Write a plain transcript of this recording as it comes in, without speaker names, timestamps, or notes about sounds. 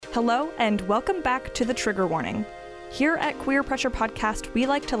Hello, and welcome back to the Trigger Warning. Here at Queer Pressure Podcast, we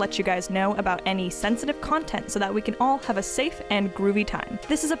like to let you guys know about any sensitive content so that we can all have a safe and groovy time.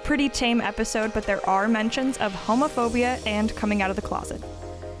 This is a pretty tame episode, but there are mentions of homophobia and coming out of the closet.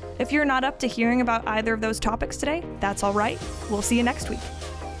 If you're not up to hearing about either of those topics today, that's all right. We'll see you next week.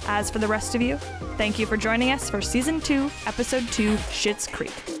 As for the rest of you, thank you for joining us for Season 2, Episode 2, Schitt's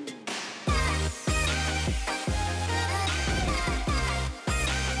Creek.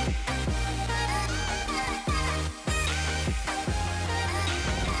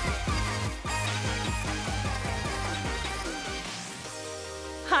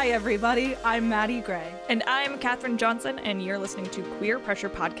 Hi everybody, I'm Maddie Gray. And I'm Katherine Johnson, and you're listening to Queer Pressure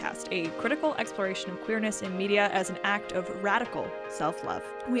Podcast, a critical exploration of queerness in media as an act of radical self-love.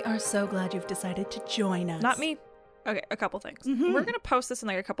 We are so glad you've decided to join us. Not me. Okay, a couple things. We're going to post this in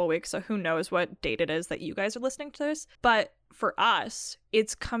like a couple weeks, so who knows what date it is that you guys are listening to this. But for us,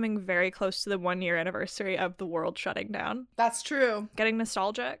 it's coming very close to the 1-year anniversary of the world shutting down. That's true. Getting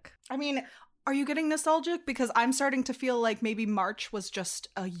nostalgic. I mean, are you getting nostalgic? Because I'm starting to feel like maybe March was just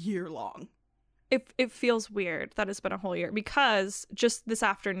a year long. It feels weird that it's been a whole year, because just this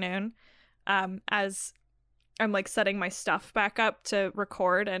afternoon, as I'm like setting my stuff back up to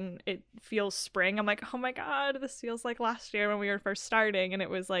record and it feels spring, I'm like, oh my god, this feels like last year when we were first starting, and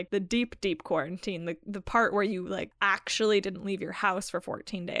it was like the deep quarantine, the part where you like actually didn't leave your house for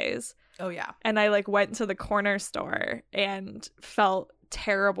 14 days. Oh yeah. And I like went to the corner store and felt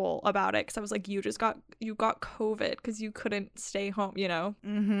terrible about it because I was like, you got COVID because you couldn't stay home, you know?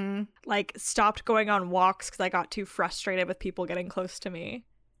 Mm-hmm. Like stopped going on walks because I got too frustrated with people getting close to me.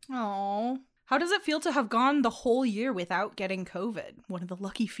 Oh, how does it feel to have gone the whole year without getting COVID? One of the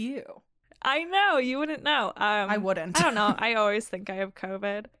lucky few. I know, you wouldn't know. I wouldn't. I don't know. I always think I have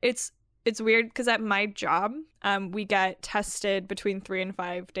COVID. It's weird because at my job, we get tested between 3 and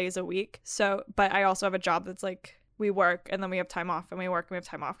 5 days a week. So, but I also have a job that's like, we work and then we have time off, and we work and we have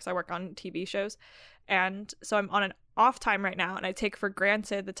time off because I work on TV shows. And so I'm on an off time right now, and I take for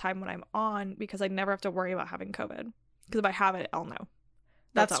granted the time when I'm on because I never have to worry about having COVID. Because if I have it, I'll know.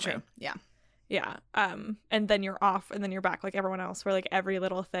 That's true. Me. Yeah. Yeah. And then you're off and then you're back like everyone else, where like every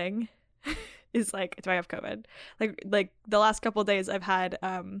little thing is like, do I have COVID? Like the last couple of days I've had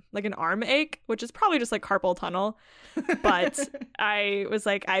like an arm ache, which is probably just like carpal tunnel. But I was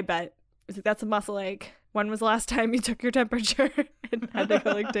like, that's a muscle ache. When was the last time you took your temperature? And had to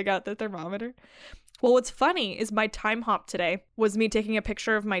go like dig out the thermometer. Well, what's funny is my time hop today was me taking a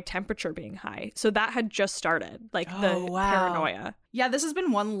picture of my temperature being high. So that had just started, like paranoia. Yeah, this has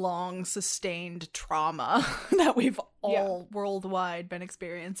been one long sustained trauma that we've all worldwide been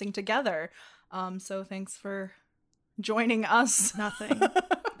experiencing together. So thanks for joining us. Nothing.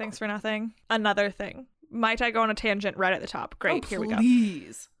 Thanks for nothing. Another thing. Might I go on a tangent right at the top? Great, here we go.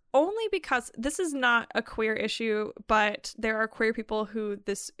 Please. Only because this is not a queer issue, but there are queer people who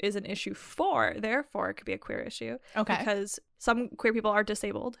this is an issue for. Therefore, it could be a queer issue. Okay. Because some queer people are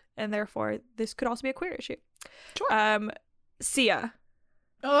disabled, and therefore this could also be a queer issue. Sure. Sia.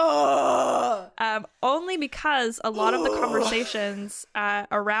 Oh. Only because a lot of the conversations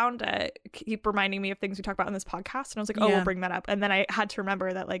around it keep reminding me of things we talk about in this podcast, and I was like, we'll bring that up. And then I had to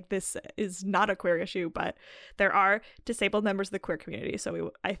remember that like this is not a queer issue, but there are disabled members of the queer community,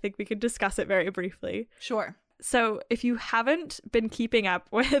 so I think we could discuss it very briefly. Sure. So if you haven't been keeping up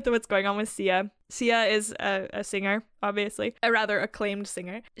with what's going on with Sia is a singer, obviously, a rather acclaimed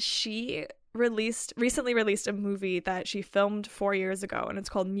singer. She recently released a movie that she filmed 4 years ago, and it's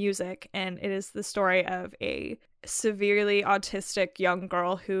called Music, and it is the story of a severely autistic young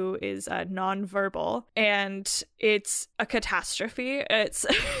girl who is nonverbal, and it's a catastrophe. It's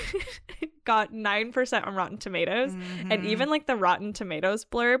got 9% on Rotten Tomatoes, and even like the Rotten Tomatoes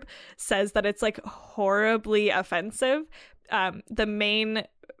blurb says that it's like horribly offensive. The main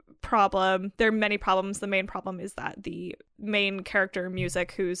problem, there are many problems. The main problem is that the main character,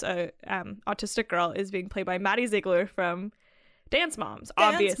 Music, who's a autistic girl, is being played by Maddie Ziegler from Dance Moms,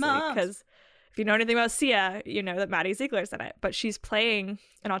 obviously, because if you know anything about Sia, you know that Maddie Ziegler's in it. But she's playing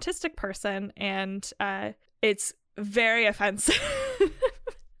an autistic person, and it's very offensive.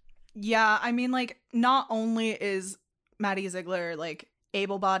 Yeah, I mean, like, not only is Maddie Ziegler like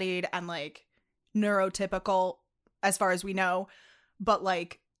able-bodied and like neurotypical as far as we know, but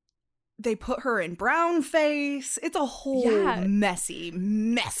like they put her in brown face. It's a whole messy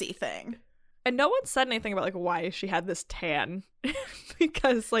thing. And no one said anything about like why she had this tan.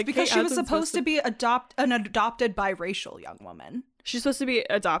 because she was supposed to be an adopted biracial young woman. She's supposed to be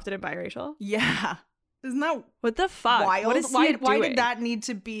adopted and biracial? Yeah. Isn't that what the fuck? Wild? What is Sia why doing? did that need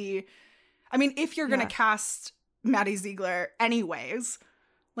to be? I mean, if you're gonna cast Maddie Ziegler anyways,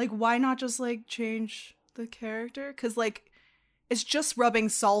 Like, why not just, like, change the character? Because, like, it's just rubbing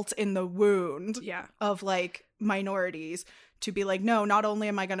salt in the wound of, like, minorities to be like, no, not only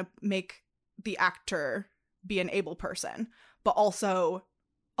am I going to make the actor be an able person, but also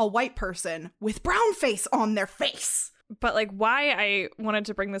a white person with brown face on their face. But, like, why I wanted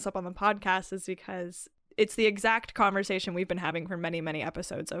to bring this up on the podcast is because it's the exact conversation we've been having for many, many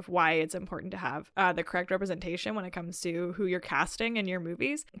episodes of why it's important to have the correct representation when it comes to who you're casting in your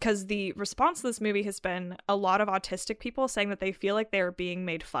movies. Because the response to this movie has been a lot of autistic people saying that they feel like they're being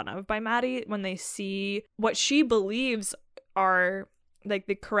made fun of by Maddie when they see what she believes are, like,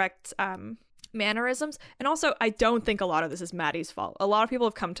 the correct mannerisms. And also, I don't think a lot of this is Maddie's fault. A lot of people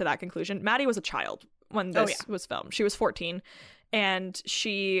have come to that conclusion. Maddie was a child when this was filmed. She was 14. And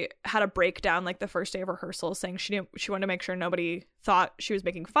she had a breakdown like the first day of rehearsal, saying she wanted to make sure nobody thought she was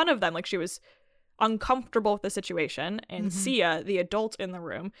making fun of them. Like, she was uncomfortable with the situation. And Sia, the adult in the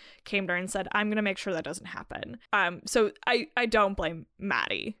room, came to her and said, I'm going to make sure that doesn't happen. So I don't blame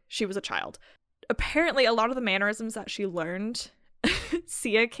Maddie. She was a child. Apparently, a lot of the mannerisms that she learned,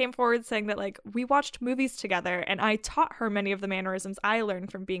 Sia came forward saying that, like, we watched movies together and I taught her many of the mannerisms I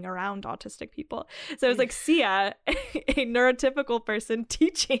learned from being around autistic people. So it was like Sia, a neurotypical person,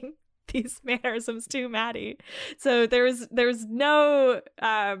 teaching these mannerisms to Maddie. So there's no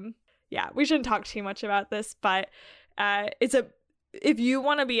we shouldn't talk too much about this, but if you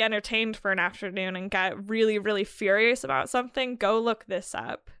want to be entertained for an afternoon and get really, really furious about something, go look this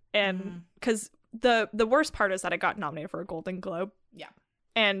up. And because the worst part is that it got nominated for a Golden Globe. Yeah.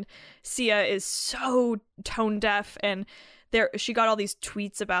 And Sia is so tone deaf, and she got all these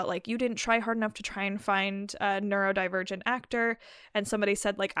tweets about, like, you didn't try hard enough to try and find a neurodivergent actor. And somebody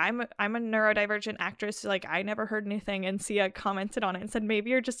said, like, I'm a neurodivergent actress, so, like, I never heard anything. And Sia commented on it and said, maybe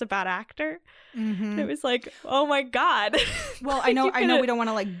you're just a bad actor. And it was like, oh my God. Well, I know we don't want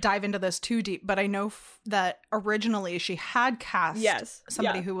to, like, dive into this too deep, but I know that originally she had cast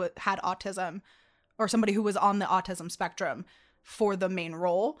somebody who had autism, or somebody who was on the autism spectrum, for the main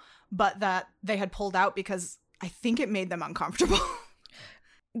role, but that they had pulled out because I think it made them uncomfortable.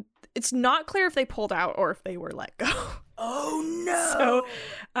 It's not clear if they pulled out or if they were let go. Oh no.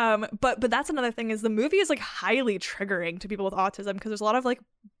 So but that's another thing, is the movie is, like, highly triggering to people with autism because there's a lot of, like,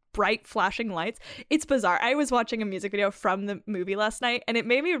 bright flashing lights. It's bizarre. I was watching a music video from the movie last night and it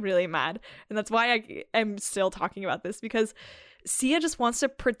made me really mad, and that's why I'm still talking about this, because Sia just wants to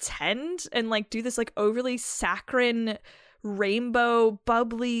pretend and, like, do this, like, overly saccharine, rainbow,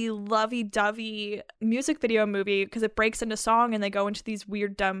 bubbly, lovey-dovey music video movie, because it breaks into song and they go into these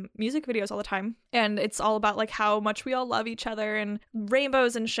weird, dumb music videos all the time. And it's all about, like, how much we all love each other and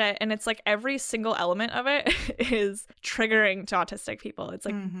rainbows and shit. And it's like every single element of it is triggering to autistic people. It's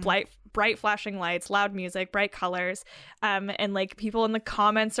like bright flashing lights, loud music, bright colors. And, like, people in the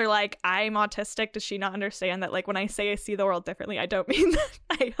comments are like, I'm autistic. Does she not understand that, like, when I say I see the world differently, I don't mean that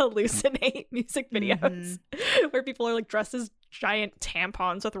I hallucinate music videos where people are, like, dressed as giant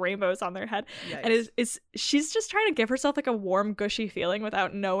tampons with rainbows on their head. Yikes. And she's just trying to give herself, like, a warm, gushy feeling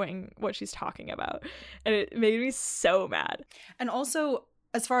without knowing what she's talking about. And it made me so mad. And also,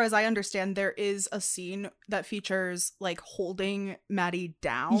 as far as I understand, there is a scene that features, like, holding Maddie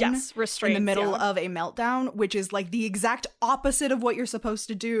down. Yes, restraints. In the middle of a meltdown, which is, like, the exact opposite of what you're supposed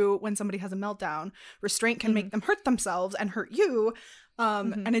to do when somebody has a meltdown. Restraint can make them hurt themselves and hurt you.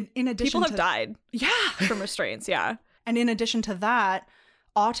 And in addition, people have died. Yeah. From restraints, yeah. And in addition to that,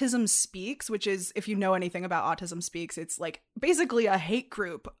 Autism Speaks, which is, if you know anything about Autism Speaks, it's, like, basically a hate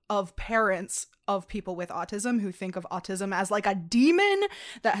group of parents of people with autism who think of autism as, like, a demon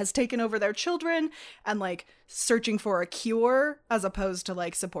that has taken over their children and, like, searching for a cure as opposed to,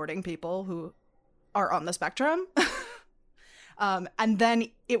 like, supporting people who are on the spectrum. And then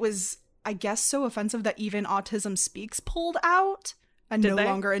it was, I guess, so offensive that even Autism Speaks pulled out and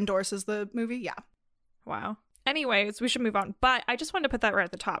longer endorses the movie. Yeah. Wow. Anyways, we should move on. But I just wanted to put that right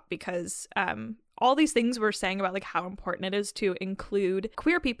at the top because all these things we're saying about, like, how important it is to include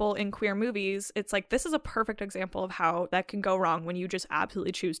queer people in queer movies, it's like this is a perfect example of how that can go wrong when you just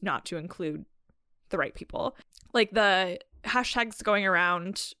absolutely choose not to include the right people. Like, the hashtags going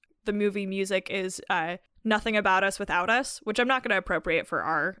around the movie music is nothing about us without us, which I'm not going to appropriate for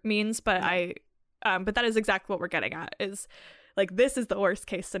our means, but but that is exactly what we're getting at, is, like, this is the worst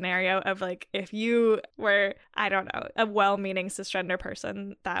case scenario of, like, if you were, I don't know, a well-meaning cisgender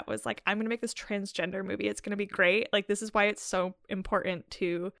person that was like, I'm going to make this transgender movie. It's going to be great. Like, this is why it's so important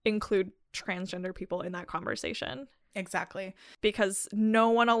to include transgender people in that conversation. Exactly. Because no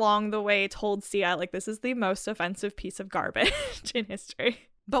one along the way told Sia, like, this is the most offensive piece of garbage in history.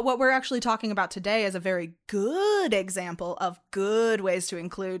 But what we're actually talking about today is a very good example of good ways to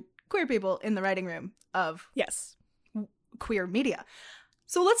include queer people in the writing room of Yes. queer media.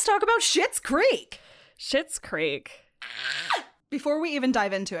 So let's talk about Schitt's Creek. Schitt's Creek. Before we even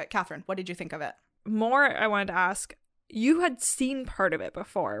dive into it, Catherine, what did you think of it? More, I wanted to ask, you had seen part of it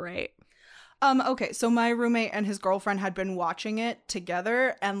before, right? Okay, so my roommate and his girlfriend had been watching it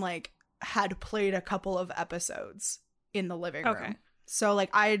together and, like, had played a couple of episodes in the living room. Okay. So, like,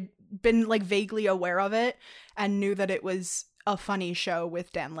 I'd been, like, vaguely aware of it and knew that it was a funny show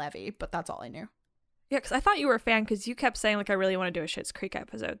with Dan Levy, but that's all I knew. Yeah, because I thought you were a fan because you kept saying, like, I really want to do a Schitt's Creek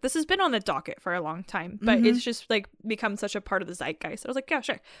episode. This has been on the docket for a long time, but it's just, like, become such a part of the zeitgeist. I was like, yeah,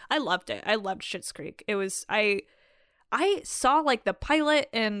 sure. I loved it. I loved Schitt's Creek. It was, I saw, like, the pilot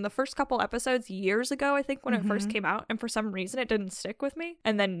and the first couple episodes years ago, I think, when it first came out, and for some reason it didn't stick with me.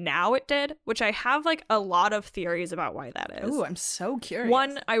 And then now it did, which I have, like, a lot of theories about why that is. Ooh, I'm so curious.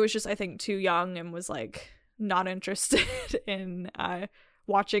 One, I was just, I think, too young and was, like, not interested in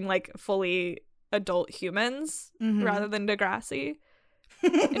watching, like, fully adult humans rather than Degrassi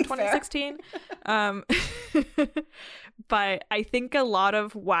in 2016. But I think a lot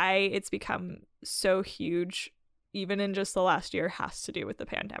of why it's become so huge even in just the last year has to do with the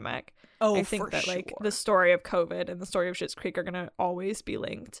pandemic. Oh, I think for that sure. like the story of COVID and the story of Schitt's Creek are going to always be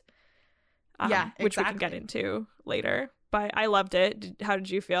linked. Yeah, which we exactly. can get into later. But I loved it. How did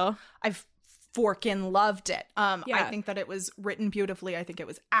you feel? I've forkin' loved it. I Yeah. think that it was written beautifully. I think it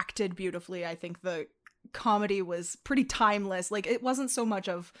was acted beautifully. I think the comedy was pretty timeless. Like, it wasn't so much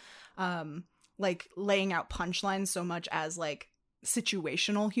of like laying out punchlines so much as like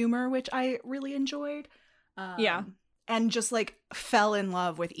situational humor, which I really enjoyed. Yeah. And just like fell in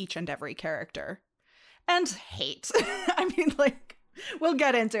love with each and every character. And hate. I mean, like, we'll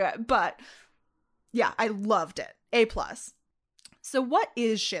get into it, but yeah, I loved it. A+. So what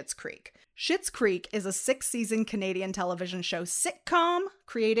is Schitt's Creek? Schitt's Creek is a 6-season Canadian television show sitcom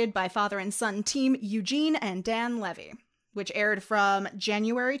created by father and son team Eugene and Dan Levy, which aired from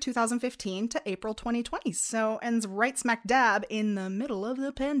January 2015 to April 2020. So ends right smack dab in the middle of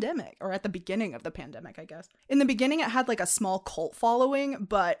the pandemic, or at the beginning of the pandemic, I guess. In the beginning, it had like a small cult following,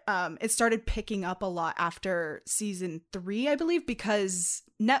 but it started picking up a lot after season 3, I believe, because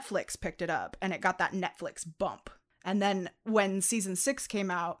Netflix picked it up and it got that Netflix bump. And then when season 6 came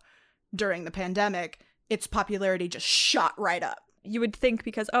out during the pandemic, its popularity just shot right up. You would think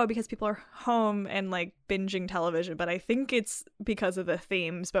because people are home and like binging television, but I think it's because of the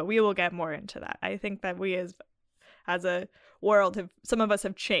themes, but we will get more into that. I think that we as a world some of us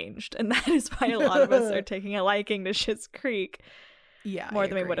have changed, and that is why a lot of us are taking a liking to Schitt's Creek. Yeah, more I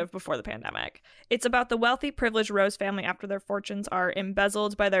than we agree. would have before the pandemic. It's about the wealthy, privileged Rose family after their fortunes are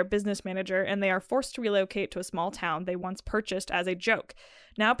embezzled by their business manager and they are forced to relocate to a small town they once purchased as a joke.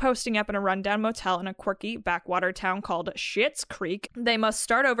 Now posting up in a rundown motel in a quirky backwater town called Schitt's Creek, they must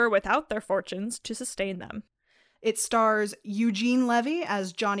start over without their fortunes to sustain them. It stars Eugene Levy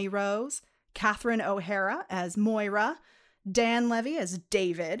as Johnny Rose, Catherine O'Hara as Moira, Dan Levy as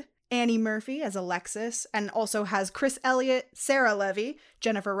David, Annie Murphy as Alexis, and also has Chris Elliott, Sarah Levy,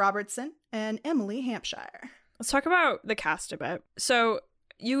 Jennifer Robertson, and Emily Hampshire. Let's talk about the cast a bit. So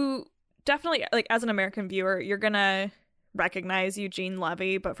you definitely, like, as an American viewer, you're gonna recognize Eugene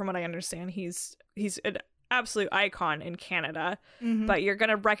Levy, but from what I understand, he's an absolute icon in Canada. But you're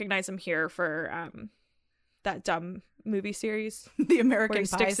gonna recognize him here for that dumb movie series, The American Pie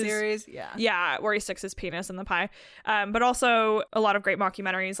sticks series. Yeah, where he sticks his penis in the pie. But also a lot of great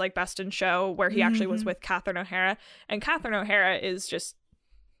mockumentaries like Best in Show, where he actually was with Catherine O'Hara, and Catherine O'Hara is just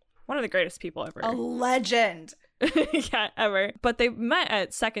one of the greatest people ever. A legend. Yeah, ever. But they met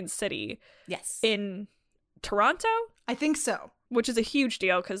at Second City Yes. in Toronto, I think so. which is a huge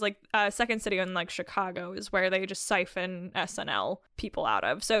deal because like Second City in like Chicago is where they just siphon SNL people out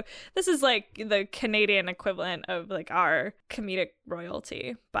of. So this is like the Canadian equivalent of like our comedic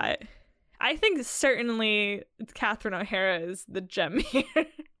royalty. But I think certainly Catherine O'Hara is the gem here,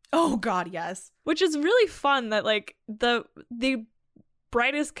 Oh, God, yes. which is really fun that like the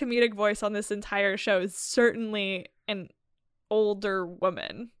brightest comedic voice on this entire show is certainly an older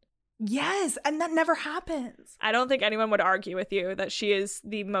woman. Yes, and that never happens. I don't think anyone would argue with you that she is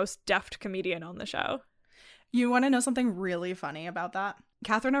the most deft comedian on the show. You want to know something really funny about that?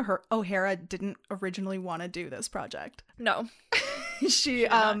 Catherine O'Hara didn't originally want to do this project. No. She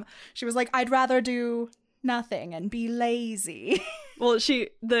was like, I'd rather do nothing and be lazy. Well,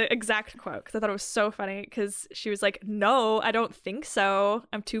 the exact quote, because I thought it was so funny, because she was like, no, I don't think so.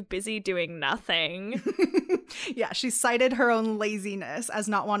 I'm too busy doing nothing. Yeah, she cited her own laziness as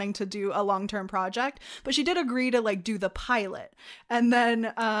not wanting to do a long-term project, but she did agree to like do the pilot. And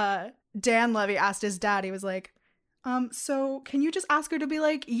then Dan Levy asked his dad, he was like, so can you just ask her to be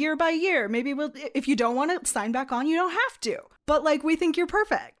like year by year? Maybe if you don't want to sign back on, you don't have to. But like, we think you're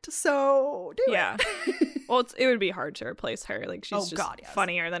perfect, so do it. Well, it would be hard to replace her. Like, she's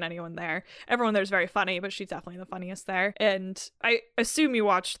funnier than anyone there. Everyone there's very funny, but she's definitely the funniest there. And I assume you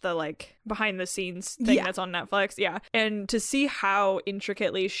watched the like behind the scenes thing that's on Netflix. Yeah. And to see how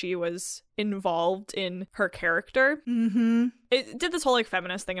intricately she was involved in her character. Mm-hmm. It did this whole like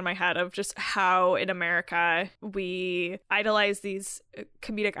feminist thing in my head of just how in America we idolize these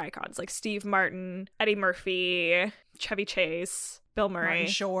comedic icons like Steve Martin, Eddie Murphy, Chevy Chase, Bill Murray. Martin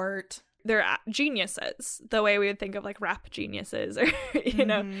Short. They're geniuses, the way we would think of like rap geniuses, or you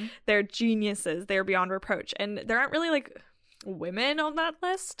know, they're geniuses. They're beyond reproach. And there aren't really like women on that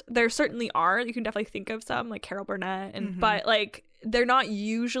list. There certainly are. You can definitely think of some like Carol Burnett, and but like they're not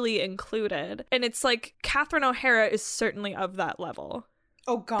usually included. And it's like Catherine O'Hara is certainly of that level.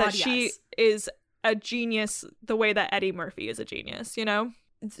 Oh God, that she is a genius the way that Eddie Murphy is a genius, you know?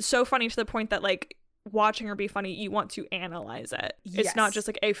 It's so funny to the point that like watching her be funny, you want to analyze it. Yes. It's not just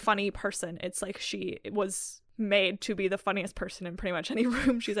like a funny person. It's like she was made to be the funniest person in pretty much any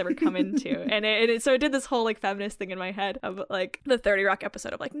room she's ever come into. And so it did this whole like feminist thing in my head of like the 30 Rock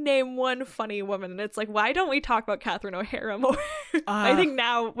episode of like name one funny woman, and it's like, why don't we talk about Catherine O'Hara more? I think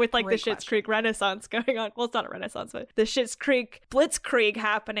now with like the Schitt's Creek renaissance going on, well, it's not a renaissance, but the Schitt's Creek blitzkrieg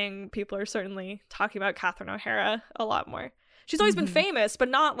happening, people are certainly talking about Catherine O'Hara a lot more. She's always been famous, but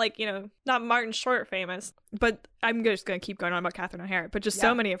not like, you know, not Martin Short famous. But I'm just going to keep going on about Catherine O'Hara. But just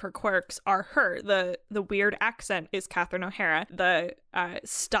so many of her quirks are her. The weird accent is Catherine O'Hara. The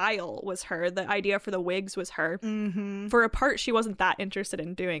style was her. The idea for the wigs was her. For a part she wasn't that interested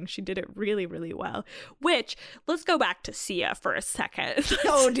in doing, she did it really, really well. Which, let's go back to Sia for a second.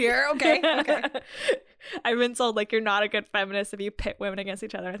 Oh dear. Okay. I've been told like you're not a good feminist if you pit women against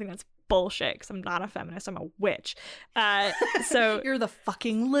each other. I think that's bullshit, because I'm not a feminist. I'm a witch. So you're the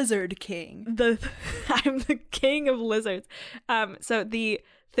fucking lizard king. I'm the king of lizards. So the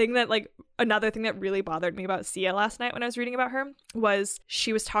thing that like another thing that really bothered me about Sia last night when I was reading about her was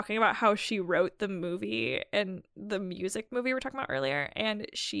she was talking about how she wrote the movie and the music movie we were talking about earlier, and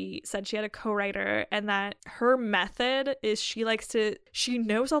she said she had a co-writer, and that her method is she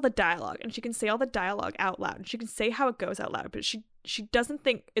knows all the dialogue and she can say all the dialogue out loud and she can say how it goes out loud, but she doesn't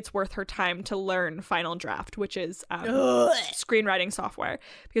think it's worth her time to learn Final Draft, which is screenwriting software,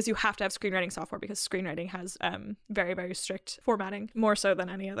 because you have to have screenwriting software because screenwriting has very, very strict formatting, more so than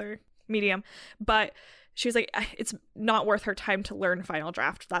any other medium. But she was like, it's not worth her time to learn Final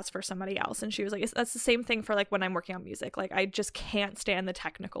Draft. That's for somebody else. And she was like, that's the same thing for like when I'm working on music. Like I just can't stand the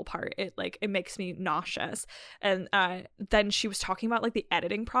technical part. It makes me nauseous. And then she was talking about like the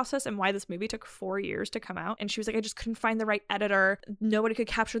editing process and why this movie took 4 years to come out. And she was like, I just couldn't find the right editor. Nobody could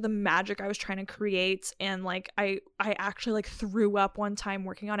capture the magic I was trying to create. And like I actually like threw up one time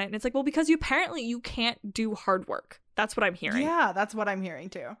working on it. And it's like, well, because you can't do hard work. That's what I'm hearing. Yeah, that's what I'm hearing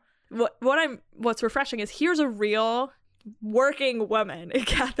too. What's refreshing is here's a real working woman,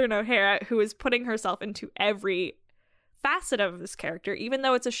 Catherine O'Hara, who is putting herself into every facet of this character, even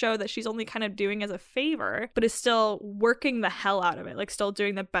though it's a show that she's only kind of doing as a favor, but is still working the hell out of it, like still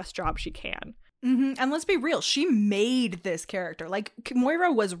doing the best job she can. And let's be real, she made this character. Like, Moira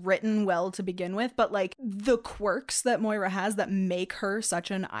was written well to begin with, but like the quirks that Moira has that make her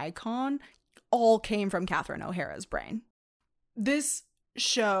such an icon all came from Catherine O'Hara's brain. This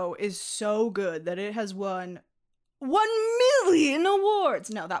show is so good that it has won 1 million awards.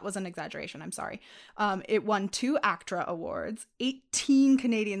 No, that was an exaggeration. I'm sorry. It won 2 ACTRA awards, 18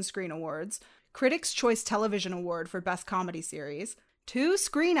 Canadian Screen Awards, Critics' Choice Television Award for Best Comedy Series, 2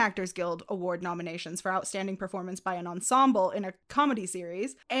 Screen Actors Guild Award nominations for Outstanding Performance by an Ensemble in a Comedy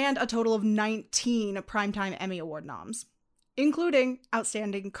Series, and a total of 19 Primetime Emmy Award noms, including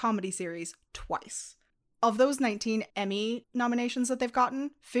Outstanding Comedy Series twice. Of those 19 Emmy nominations that they've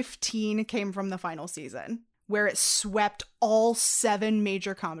gotten, 15 came from the final season, where it swept all 7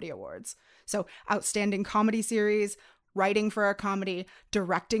 major comedy awards. So Outstanding Comedy Series, Writing for a Comedy,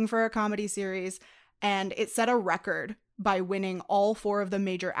 Directing for a Comedy Series, and it set a record by winning all 4 of the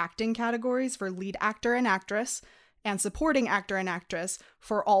major acting categories for Lead Actor and Actress, and Supporting Actor and Actress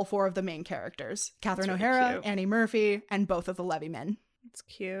for all 4 of the main characters, Catherine O'Hara, cute. Annie Murphy, and both of the Levy men. It's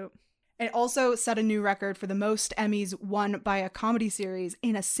cute. It also set a new record for the most Emmys won by a comedy series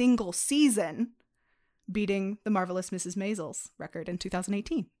in a single season, beating the Marvelous Mrs. Maisels record in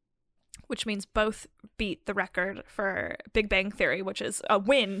 2018. Which means both beat the record for Big Bang Theory, which is a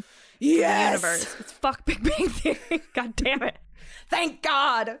win Yes! for the universe. It's fuck Big Bang Theory. God damn it. Thank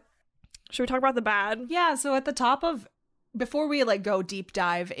God! Should we talk about the bad? Yeah, so at the top of, before we like go deep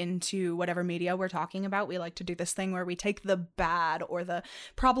dive into whatever media we're talking about, we like to do this thing where we take the bad or the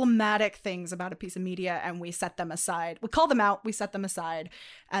problematic things about a piece of media and we set them aside. We call them out, we set them aside,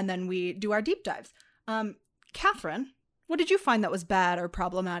 and then we do our deep dives. Catherine, what did you find that was bad or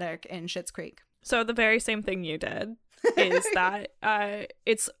problematic in Schitt's Creek? So the very same thing you did is that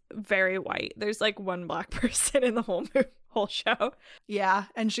it's very white. There's like one black person in the whole show. Yeah,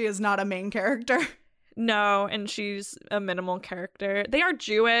 and she is not a main character. No, and she's a minimal character. They are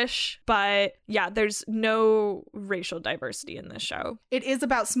Jewish, but yeah, there's no racial diversity in this show. It is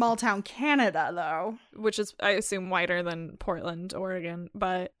about small town Canada, though. Which is, I assume, whiter than Portland, Oregon.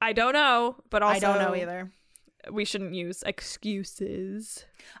 But I don't know. But also, I don't know either. We shouldn't use excuses.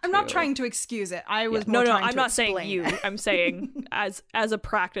 I'm not trying to excuse it. I was No, trying I'm to not saying explain you. it. I'm saying as a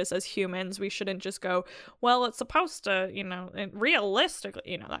practice, as humans, we shouldn't just go, well, it's supposed to,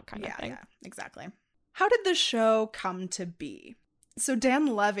 realistically, that kind of thing. Yeah, exactly. How did the show come to be? So Dan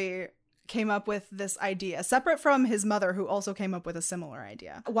Levy came up with this idea, separate from his mother, who also came up with a similar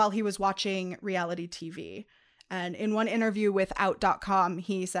idea, while he was watching reality TV. And in one interview with Out.com,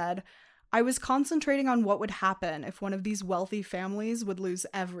 he said, "I was concentrating on what would happen if one of these wealthy families would lose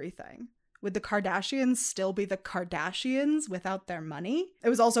everything. Would the Kardashians still be the Kardashians without their money?" It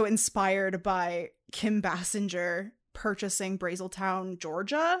was also inspired by Kim Basinger purchasing Brazeltown,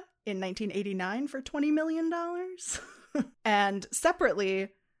 Georgia in 1989 for $20 million. And separately,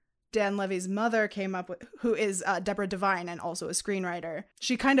 Dan Levy's mother came up with, who is Deborah Devine and also a screenwriter.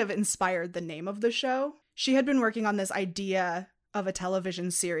 She kind of inspired the name of the show. She had been working on this idea of a television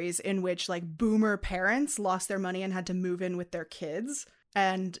series in which like boomer parents lost their money and had to move in with their kids.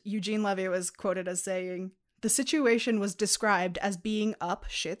 And Eugene Levy was quoted as saying, "The situation was described as being up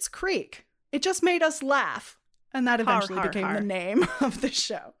Schitt's Creek. It just made us laugh." And that eventually became the name of the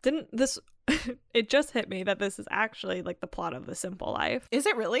show. Didn't this... It just hit me that this is actually like the plot of The Simple Life. Is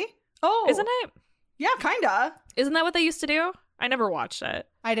it really? Oh. Isn't it? Yeah, kinda. Isn't that what they used to do? I never watched it.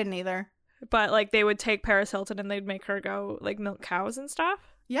 I didn't either. But like they would take Paris Hilton and they'd make her go like milk cows and stuff.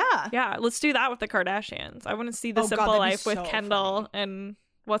 Yeah. Yeah, let's do that with the Kardashians. I want to see The Simple Life with Kendall and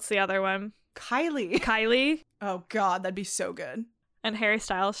what's the other one? Kylie. Oh God, that'd be so good. And Harry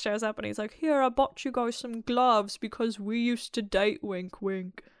Styles shows up and he's like, "Here, I bought you guys some gloves because we used to date, wink,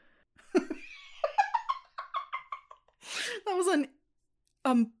 wink." That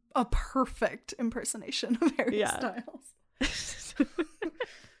was a perfect impersonation of Harry Styles.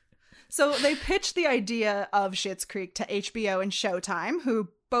 So they pitched the idea of Schitt's Creek to HBO and Showtime, who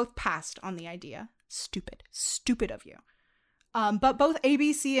both passed on the idea. Stupid of you. But both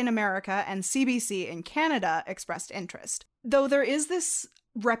ABC in America and CBC in Canada expressed interest. Though there is this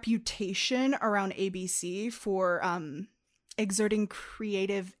reputation around ABC for exerting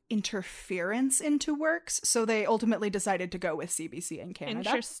creative interference into works, so they ultimately decided to go with CBC in Canada.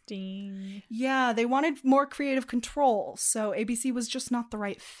 Interesting. Yeah, they wanted more creative control, so ABC was just not the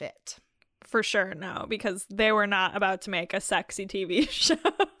right fit. For sure, no, because they were not about to make a sexy TV show.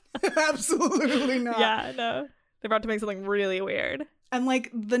 Absolutely not. Yeah, no. They're about to make something really weird. And,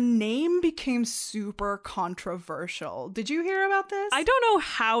 like, the name became super controversial. Did you hear about this? I don't know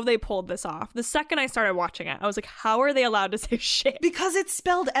how they pulled this off. The second I started watching it, I was like, how are they allowed to say shit? Because it's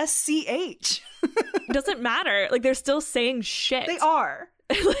spelled SCH. It doesn't matter. Like, they're still saying shit. They are.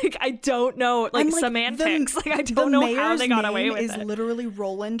 Like, I don't know, like semantics. I don't know how they got away with it. The mayor's name is literally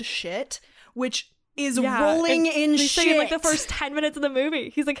Roland Shit, which is rolling in shit. Say like the first 10 minutes of the movie.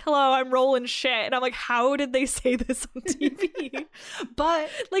 He's like, "Hello, I'm rolling shit." And I'm like, how did they say this on TV? But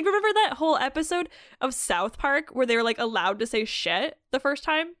like, remember that whole episode of South Park where they were like allowed to say shit the first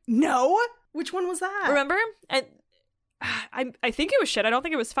time? No. Which one was that? Remember? And I think it was shit. I don't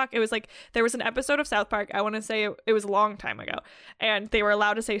think it was fuck. It was like there was an episode of South Park. I want to say it was a long time ago, and they were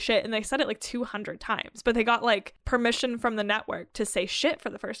allowed to say shit, and they said it like 200 times, but they got like permission from the network to say shit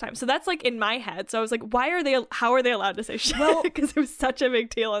for the first time. So that's like in my head. So I was like, how are they allowed to say shit? Well, because it was such a big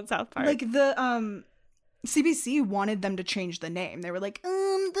deal on South Park. Like the CBC wanted them to change the name. They were like,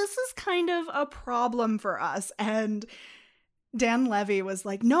 this is kind of a problem for us, and Dan Levy was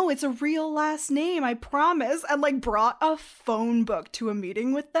like, "No, it's a real last name, I promise," and like brought a phone book to a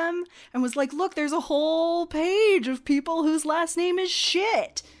meeting with them and was like, "Look, there's a whole page of people whose last name is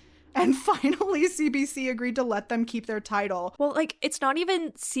shit." And finally CBC agreed to let them keep their title. Well, like, it's not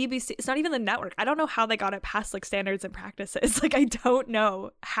even CBC, it's not even the network. I don't know how they got it past like standards and practices. Like, I don't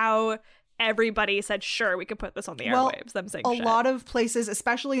know how everybody said, sure, we could put this on the Well, airwaves, them saying a shit. lot of places,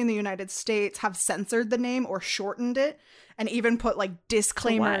 especially in the United States, have censored the name or shortened it and even put like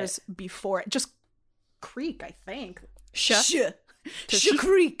disclaimers before it. Just Creek, I think.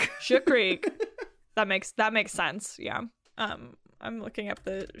 Creek. Creek. That makes sense. Yeah. I'm looking up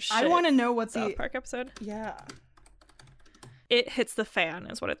the shit I want to know what South Park episode. Yeah. It Hits the Fan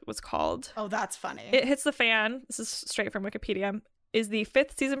is what it was called. Oh, that's funny. It Hits the Fan, this is straight from Wikipedia, is the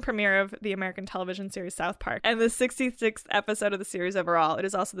 5th season premiere of the American television series South Park and the 66th episode of the series overall. It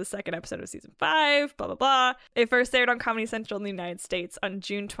is also the 2nd episode of season 5, blah, blah, blah. It first aired on Comedy Central in the United States on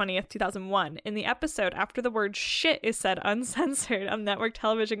June 20th, 2001. In the episode, after the word shit is said uncensored on network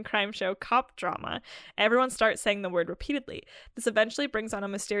television crime show Cop Drama, everyone starts saying the word repeatedly. This eventually brings on a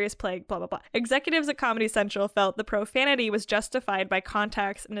mysterious plague, blah, blah, blah. Executives at Comedy Central felt the profanity was justified by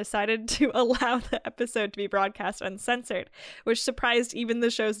context and decided to allow the episode to be broadcast uncensored, which surprised even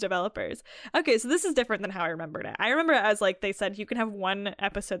the show's developers. Okay, so this is different than how I remembered it. I remember it as like they said you can have one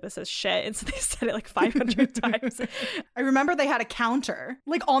episode that says shit, and so they said it like 500 times. I remember they had a counter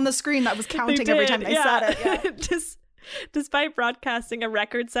like on the screen that was counting every time they said it. Yeah. Despite broadcasting a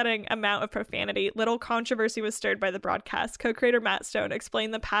record-setting amount of profanity, little controversy was stirred by the broadcast. Co-creator Matt Stone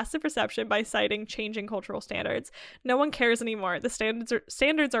explained the passive reception by citing changing cultural standards. No one cares anymore. The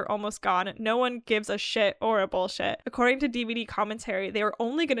standards are almost gone. No one gives a shit or a bullshit. According to DVD commentary, they were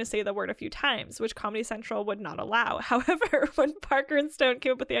only going to say the word a few times, which Comedy Central would not allow. However, when Parker and Stone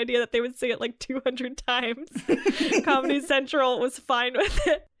came up with the idea that they would say it like 200 times, Comedy Central was fine with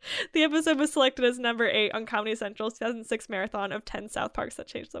it. The episode was selected as number 8 on Comedy Central's 2006 marathon of 10 South Parks that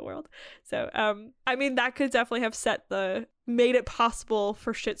changed the world. So, I mean, that could definitely have made it possible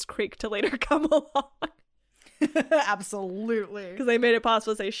for Schitt's Creek to later come along. Absolutely. Because they made it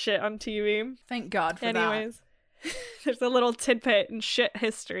possible to say shit on TV. Thank God for that. Anyways, there's a little tidbit in shit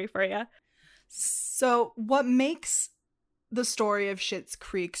history for you. So, what makes the story of Schitt's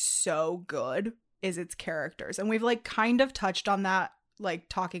Creek so good is its characters. And we've like kind of touched on that, like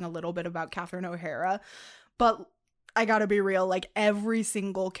talking a little bit about Catherine O'Hara, but I gotta be real, like every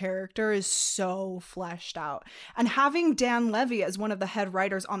single character is so fleshed out. And having Dan Levy as one of the head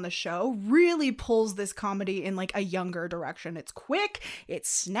writers on the show really pulls this comedy in like a younger direction. It's quick, it's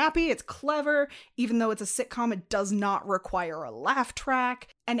snappy, it's clever. Even though it's a sitcom, it does not require a laugh track.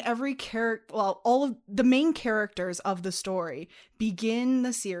 And every character, well, all of the main characters of the story begin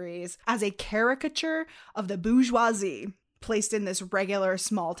the series as a caricature of the bourgeoisie placed in this regular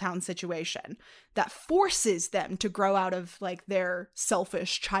small town situation that forces them to grow out of like their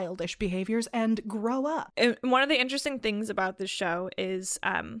selfish, childish behaviors and grow up. And one of the interesting things about this show is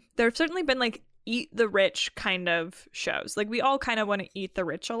there have certainly been like eat the rich kind of shows. Like we all kind of want to eat the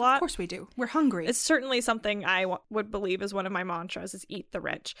rich a lot. Of course we do. We're hungry. It's certainly something I would believe is one of my mantras is eat the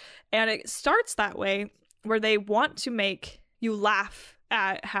rich. And it starts that way where they want to make you laugh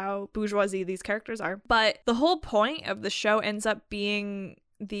at how bourgeoisie these characters are. But the whole point of the show ends up being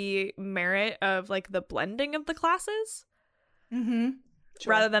the merit of like the blending of the classes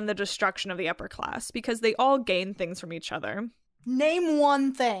rather than the destruction of the upper class, because they all gain things from each other. Name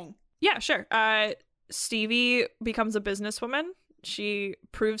one thing. Yeah, sure. Stevie becomes a businesswoman. She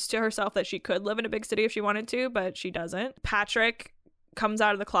proves to herself that she could live in a big city if she wanted to, but she doesn't. Patrick comes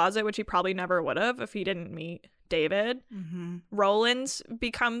out of the closet, which he probably never would have if he didn't meet David. Roland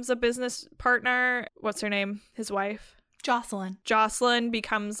becomes a business partner. What's her name? His wife? Jocelyn. Jocelyn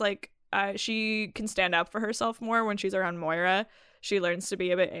becomes like, she can stand up for herself more when she's around Moira. She learns to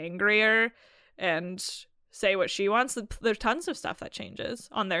be a bit angrier and say what she wants. There's tons of stuff that changes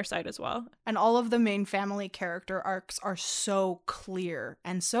on their side as well. And all of the main family character arcs are so clear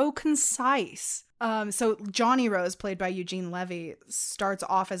and so concise. So Johnny Rose, played by Eugene Levy, starts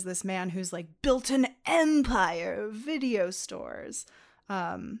off as this man who's like built an empire of video stores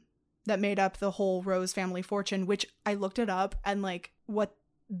that made up the whole Rose family fortune, which I looked it up, and like what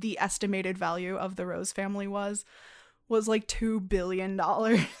the estimated value of the Rose family was like $2 billion.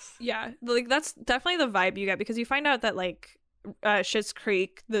 Yeah, like that's definitely the vibe you get, because you find out that like Schitt's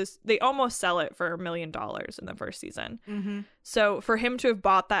Creek, they almost sell it for $1 million in the first season. So for him to have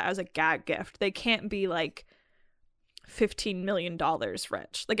bought that as a gag gift, they can't be like $15 million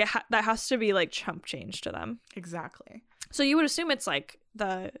rich. Like that has to be like chump change to them. Exactly. So you would assume it's like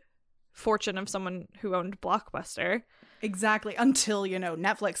the fortune of someone who owned Blockbuster. Exactly. Until,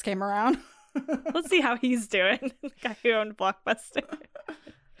 Netflix came around. Let's see how he's doing. The guy who owned Blockbuster.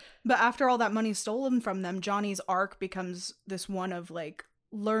 But after all that money's stolen from them, Johnny's arc becomes this one of like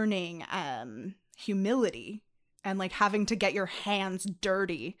learning humility and like having to get your hands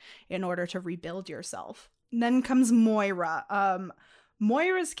dirty in order to rebuild yourself. And then comes Moira.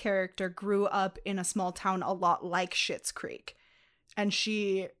 Moira's character grew up in a small town a lot like Schitt's Creek, and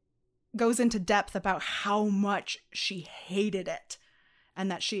she goes into depth about how much she hated it and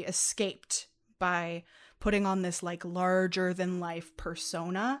that she escaped by putting on this like larger than life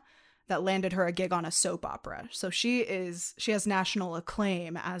persona that landed her a gig on a soap opera. So she has national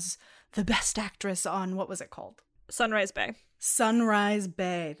acclaim as the best actress on, what was it called? Sunrise Bay. Sunrise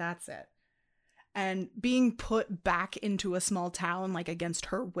Bay, that's it. And being put back into a small town, like against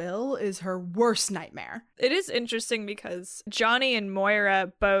her will, is her worst nightmare. It is interesting because Johnny and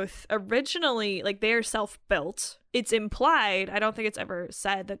Moira both originally, like, they are self-built. It's implied, I don't think it's ever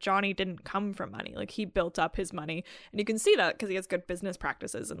said, that Johnny didn't come from money. Like, he built up his money. And you can see that because he has good business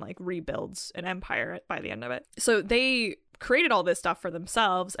practices and, like, rebuilds an empire by the end of it. So they created all this stuff for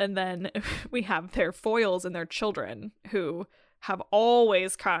themselves. And then we have their foils and their children who have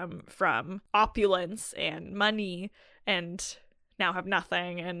always come from opulence and money and now have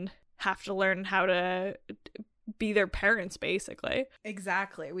nothing and have to learn how to be their parents, basically.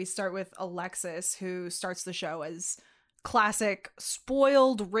 Exactly. We start with Alexis, who starts the show as classic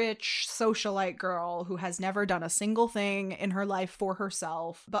spoiled rich socialite girl who has never done a single thing in her life for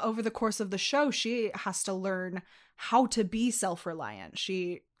herself. But over the course of the show, she has to learn how to be self-reliant.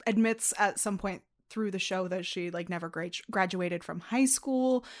 She admits at some point through the show that she like never graduated from high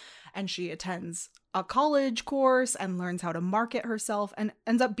school, and she attends a college course and learns how to market herself and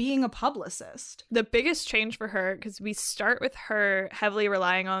ends up being a publicist. The biggest change for her, because we start with her heavily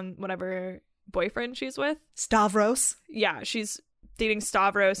relying on whatever boyfriend she's with. Stavros. Yeah, she's dating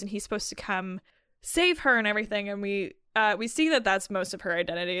Stavros and he's supposed to come save her and everything, and we see that that's most of her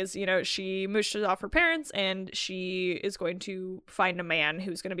identity is, you know, she mooshes off her parents and she is going to find a man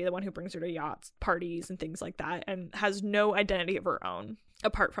who's going to be the one who brings her to yachts, parties, and things like that, and has no identity of her own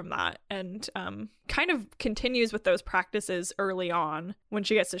apart from that, and kind of continues with those practices early on when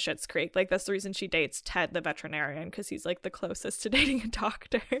she gets to Schitt's Creek. Like, that's the reason she dates Ted the veterinarian, because he's like the closest to dating a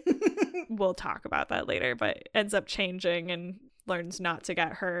doctor. We'll talk about that later, but ends up changing and learns not to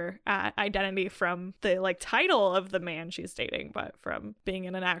get her identity from the like title of the man she's dating, but from being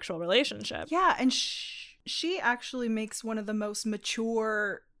in an actual relationship. Yeah, and she actually makes one of the most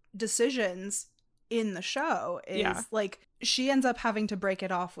mature decisions in the show. Like, she ends up having to break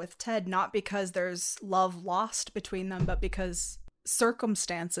it off with Ted, not because there's love lost between them, but because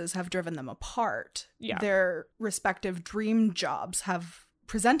circumstances have driven them apart. Yeah. Their respective dream jobs have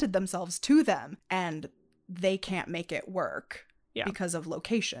presented themselves to them, and they can't make it work. Yeah. Because of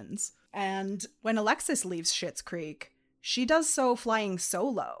locations. And when Alexis leaves Schitt's Creek, she does so flying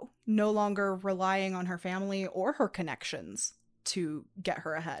solo, no longer relying on her family or her connections to get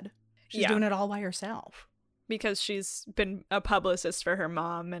her ahead. She's doing it all by herself. Because she's been a publicist for her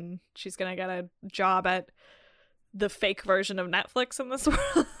mom, and she's going to get a job at the fake version of Netflix in this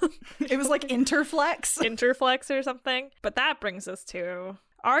world. It was like Interflex. Interflex or something. But that brings us to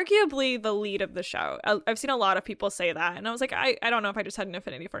arguably the lead of the show. I've seen a lot of people say that, and I was like, I don't know if I just had an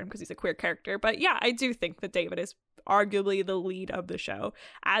affinity for him because he's a queer character, but yeah, I do think that David is arguably the lead of the show,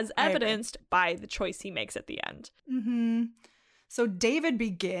 as evidenced by the choice he makes at the end. Mm-hmm. So David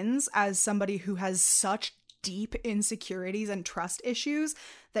begins as somebody who has such deep insecurities and trust issues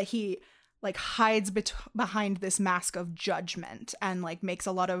that he like hides behind this mask of judgment and like makes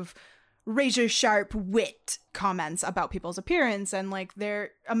a lot of razor sharp wit comments about people's appearance and like their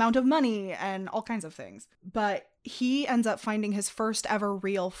amount of money and all kinds of things. But he ends up finding his first ever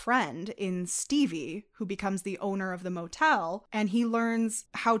real friend in Stevie, who becomes the owner of the motel, and he learns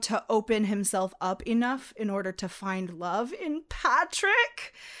how to open himself up enough in order to find love in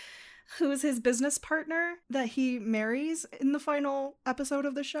Patrick, who is his business partner that he marries in the final episode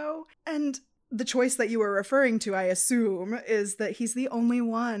of the show. And the choice that you were referring to, I assume, is that he's the only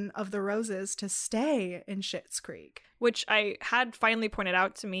one of the Roses to stay in Schitt's Creek. Which I had finally pointed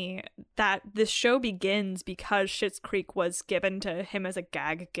out to me that this show begins because Schitt's Creek was given to him as a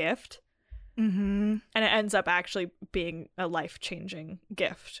gag gift. Mm-hmm. And it ends up actually being a life-changing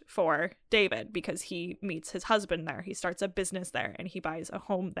gift for David because he meets his husband there. He starts a business there and he buys a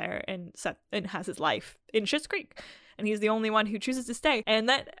home there and has his life in Schitt's Creek. And he's the only one who chooses to stay. And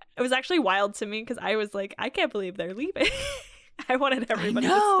that it was actually wild to me because I was like, I can't believe they're leaving. I wanted everybody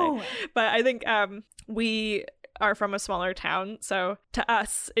to stay. But I think we are from a smaller town. So to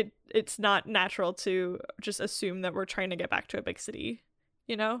us, it's not natural to just assume that we're trying to get back to a big city,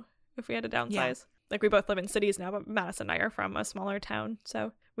 you know? If we had to downsize. Yeah. Like, we both live in cities now, but Madison and I are from a smaller town,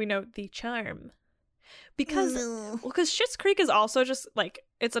 so we know the charm. Because Schitt's Creek is also just, like,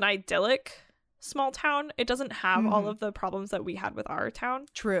 it's an idyllic small town. It doesn't have all of the problems that we had with our town.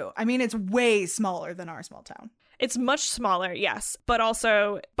 True. I mean, it's way smaller than our small town. It's much smaller, yes. But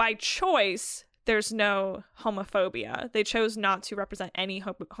also, by choice, there's no homophobia. They chose not to represent any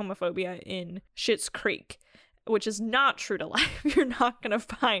homophobia in Schitt's Creek, which is not true to life. You're not going to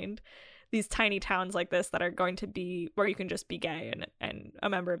find these tiny towns like this that are going to be where you can just be gay and a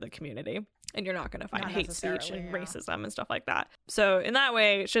member of the community. And you're not going to find hate speech and racism and stuff like that. So in that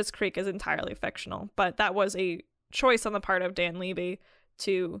way, Schitt's Creek is entirely fictional. But that was a choice on the part of Dan Levy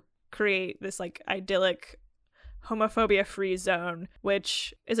to create this like idyllic homophobia-free zone,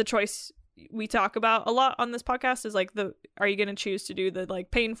 which is a choice we talk about a lot on this podcast. Is like, are you going to choose to do the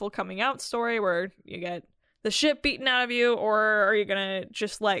like painful coming out story where you get the shit beaten out of you, or are you going to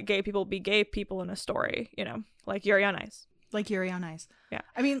just let gay people be gay people in a story, you know, like Yuri on Ice? Like Yuri on Ice. Yeah.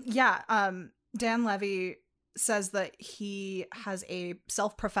 I mean, yeah, Dan Levy says that he has a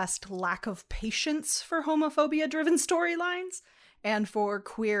self-professed lack of patience for homophobia-driven storylines and for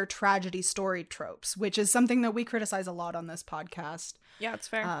queer tragedy story tropes, which is something that we criticize a lot on this podcast. Yeah, it's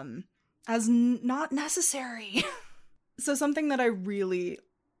fair. As not necessary. So something that I really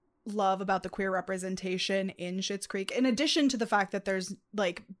love about the queer representation in Schitt's Creek, in addition to the fact that there's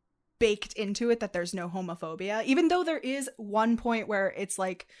like baked into it that there's no homophobia, even though there is one point where it's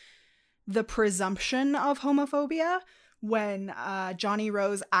like the presumption of homophobia when Johnny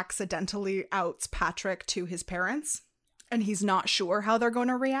Rose accidentally outs Patrick to his parents and he's not sure how they're going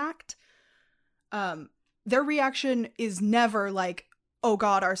to react. Their reaction is never like, oh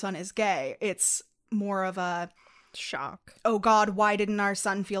God, our son is gay. It's more of a shock. Oh God, why didn't our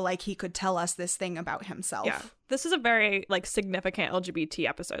son feel like he could tell us this thing about himself? Yeah. This is a very like significant LGBT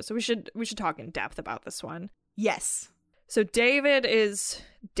episode, so we should talk in depth about this one. Yes. So David is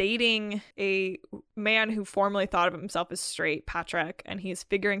dating a man who formerly thought of himself as straight, Patrick, and he's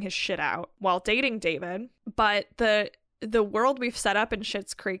figuring his shit out while dating David. But the world we've set up in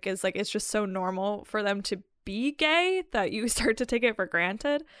Schitt's Creek is like, it's just so normal for them to be gay that you start to take it for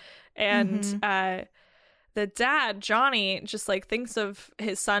granted. And the dad, Johnny, just like thinks of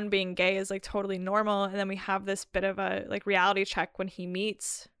his son being gay as like totally normal. And then we have this bit of a like reality check when he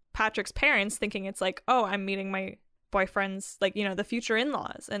meets Patrick's parents, thinking it's like, oh, I'm meeting my boyfriend's, like, you know, the future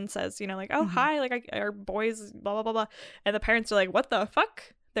in-laws, and says, you know, like, oh, hi, like our boys, blah, blah, blah, blah. And the parents are like, what the fuck?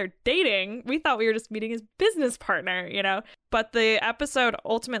 They're dating? We thought we were just meeting his business partner, you know? But the episode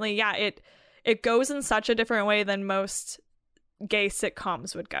ultimately, yeah, it goes in such a different way than most gay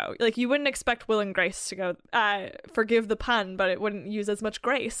sitcoms would go. Like, you wouldn't expect Will and Grace to go, forgive the pun, but it wouldn't use as much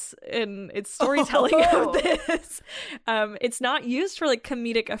grace in its storytelling of this. It's not used for like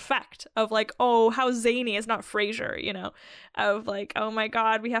comedic effect of like, oh, how zany. It's not Frasier, you know, of like, oh my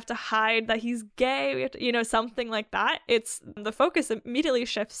God, we have to hide that he's gay. We have to, you know, something like that. It's the focus immediately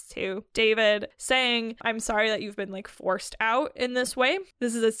shifts to David saying, I'm sorry that you've been like forced out in this way.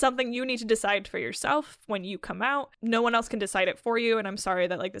 This is something you need to decide for yourself when you come out. No one else can decide it for you, and I'm sorry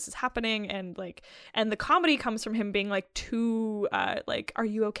that like this is happening. And like, and the comedy comes from him being like too like, are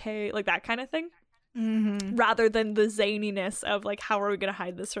you okay, like that kind of thing, rather than the zaniness of like, how are we going to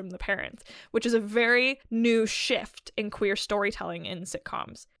hide this from the parents, which is a very new shift in queer storytelling in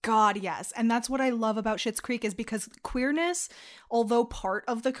sitcoms. God, yes. And that's what I love about Schitt's Creek, is because queerness, although part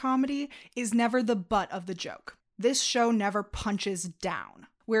of the comedy, is never the butt of the joke. This show never punches down.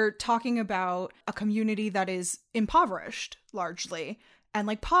 We're talking about a community that is impoverished, largely. And,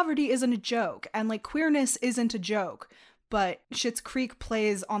 like, poverty isn't a joke. And, like, queerness isn't a joke. But Schitt's Creek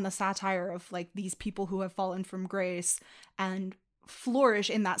plays on the satire of, like, these people who have fallen from grace and flourish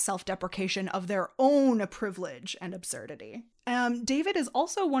in that self-deprecation of their own privilege and absurdity. David is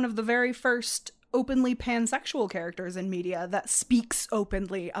also one of the very first openly pansexual characters in media that speaks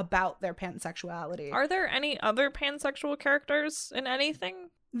openly about their pansexuality. Are there any other pansexual characters in anything?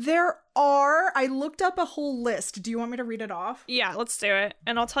 There are. I looked up a whole list. Do you want me to read it off? Yeah, let's do it.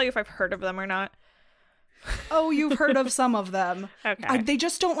 And I'll tell you if I've heard of them or not. Oh, you've heard of some of them. Okay. They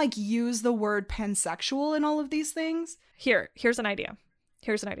just don't like use the word pansexual in all of these things. Here's an idea.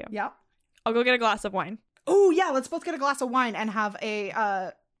 Yeah. I'll go get a glass of wine. Oh, yeah. Let's both get a glass of wine and have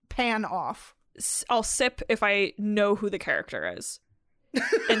a pan off. I'll sip if I know who the character is.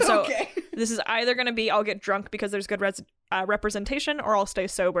 And so This is either going to be I'll get drunk because there's good representation, or I'll stay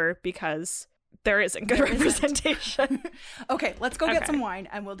sober because there isn't good representation. Okay, let's go get some wine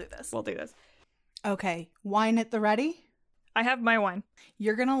and we'll do this. We'll do this. Okay, wine at the ready? I have my wine.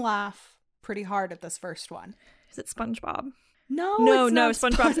 You're going to laugh pretty hard at this first one. Is it SpongeBob? No,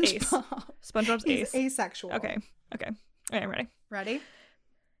 SpongeBob's ace. SpongeBob's ace. He's asexual. Okay, I'm ready. Ready?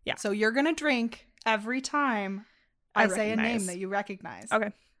 Yeah. So you're going to drink every time I say a name that you recognize.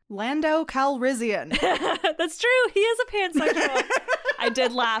 Okay. Lando Calrissian. That's true. He is a pansexual. I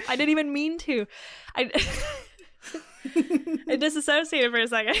did laugh. I didn't even mean to. I disassociated for a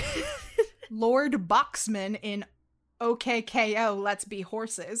second. Lord Boxman in OKKO, Let's Be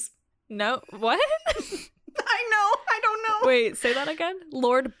Horses. No, what? I don't know. Wait, say that again.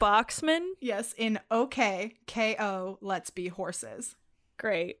 Lord Boxman? Yes, in OKKO, Let's Be Horses.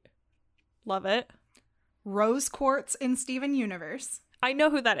 Great. Love it. Rose Quartz in Steven Universe. I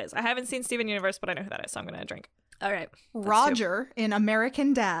know who that is. I haven't seen Steven Universe, but I know who that is, so I'm going to drink. All right. Roger in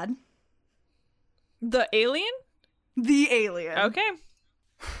American Dad. The alien? The alien. Okay.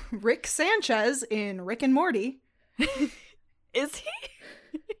 Rick Sanchez in Rick and Morty. Is he?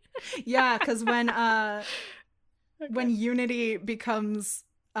 Yeah, because when Unity becomes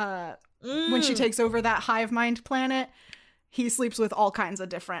when she takes over that hive mind planet, he sleeps with all kinds of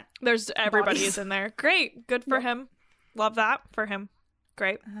different. There's everybody bodies. is in there. Great. Good for him. Love that for him.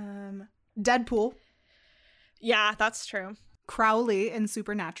 Great. Deadpool. Yeah, that's true. Crowley in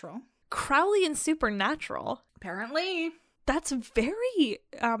Supernatural. Crowley in Supernatural. Apparently. That's very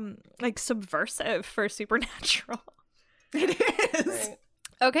like subversive for Supernatural. It is. Right.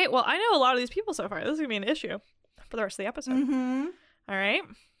 Okay, well, I know a lot of these people so far. This is going to be an issue for the rest of the episode. Mm-hmm. All right.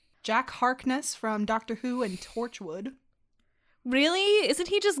 Jack Harkness from Doctor Who and Torchwood. Really? Isn't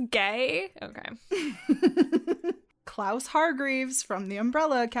he just gay? Okay. Klaus Hargreaves from The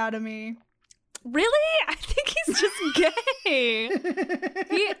Umbrella Academy. Really? I think he's just gay.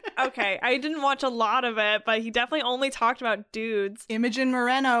 Okay, I didn't watch a lot of it, but he definitely only talked about dudes. Imogen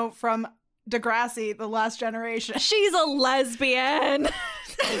Moreno from Degrassi, The Last Generation. She's a lesbian.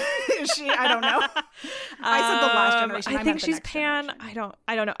 Is she? I don't know. I said The Last Generation. I think she's pan. Generation.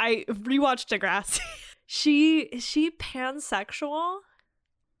 I don't know. I rewatched Degrassi. Is she pansexual?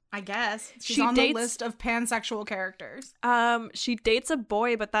 I guess. She's She on dates- the list of pansexual characters. She dates a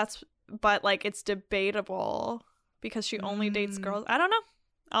boy, but like it's debatable because she only dates girls. I don't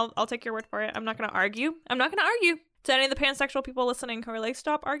know. I'll take your word for it. I'm not going to argue. To any of the pansexual people listening who are like,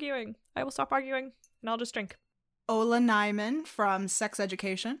 stop arguing. I will stop arguing and I'll just drink. Ola Nyman from Sex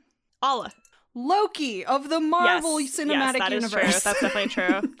Education. Alla. Loki of the Marvel Cinematic that Universe. Is true. That's definitely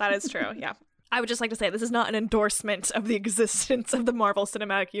true. That is true. Yeah. I would just like to say this is not an endorsement of the existence of the Marvel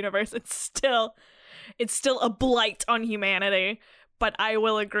Cinematic Universe. It's still a blight on humanity. But I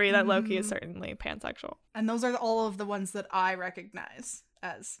will agree that Loki is certainly pansexual. And those are all of the ones that I recognize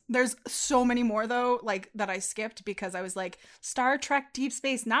as. There's so many more, though, like that I skipped because I was like, Star Trek Deep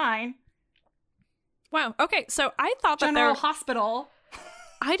Space Nine. Wow. Okay. So I thought that General Hospital.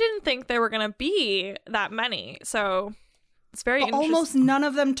 I didn't think there were going to be that many. So it's very interesting. Almost none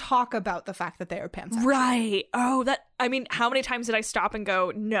of them talk about the fact that they are pansexual. Right. Oh, how many times did I stop and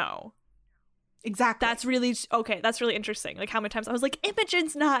go, no? Exactly. That's really interesting. Like how many times I was like,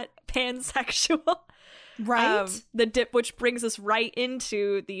 Imogen's not pansexual. Right. The dip, which brings us right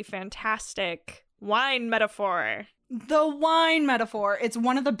into the fantastic wine metaphor. The wine metaphor. It's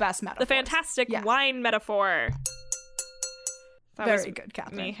one of the best metaphors. The fantastic wine metaphor. That Very was good,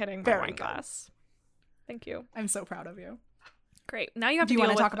 Catherine. Me hitting Very the wine good. glass. Thank you. I'm so proud of you. Great. Now you have Do to you deal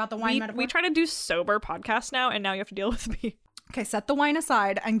want to with, talk about the wine metaphor? We try to do sober podcasts now, and now you have to deal with me. Okay, set the wine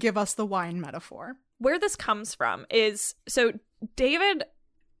aside and give us the wine metaphor. Where this comes from is, so David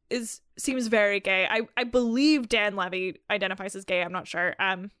seems very gay. I believe Dan Levy identifies as gay. I'm not sure.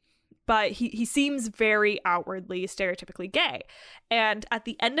 But he seems very outwardly, stereotypically gay. And at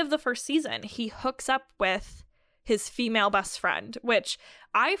the end of the first season, he hooks up with his female best friend, which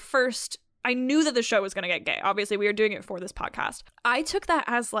I knew that the show was going to get gay. Obviously, we were doing it for this podcast. I took that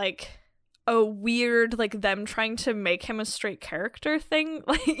as like a weird, like them trying to make him a straight character thing,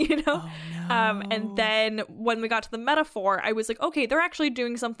 like, you know? Oh, no. And then when we got to the metaphor, I was like, okay, they're actually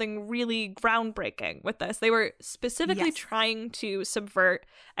doing something really groundbreaking with this. They were specifically trying to subvert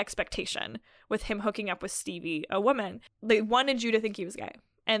expectation with him hooking up with Stevie, a woman. They wanted you to think he was gay.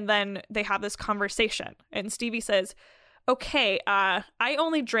 And then they have this conversation, and Stevie says, okay, I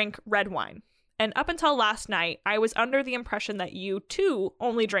only drink red wine. And up until last night, I was under the impression that you, too,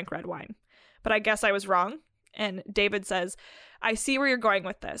 only drink red wine. But I guess I was wrong. And David says, I see where you're going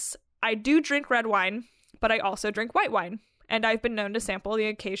with this. I do drink red wine, but I also drink white wine. And I've been known to sample the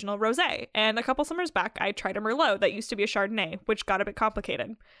occasional rosé. And a couple summers back, I tried a Merlot that used to be a Chardonnay, which got a bit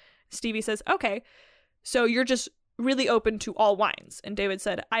complicated. Stevie says, okay, so you're just really open to all wines. And David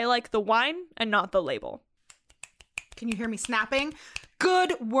said, I like the wine and not the label. Can you hear me snapping?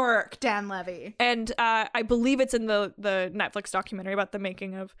 Good work, Dan Levy. And I believe it's in the Netflix documentary about the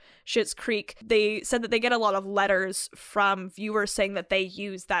making of Schitt's Creek. They said that they get a lot of letters from viewers saying that they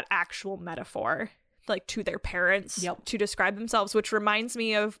use that actual metaphor like to their parents Yep. to describe themselves, which reminds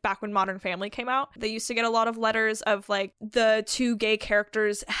me of back when Modern Family came out. They used to get a lot of letters of like the two gay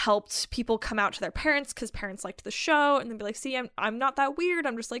characters helped people come out to their parents because parents liked the show, and they'd be like, see, I'm not that weird,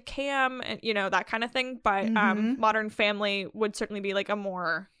 I'm just like Cam, and you know, that kind of thing. But Modern Family would certainly be like a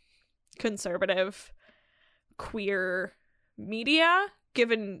more conservative queer media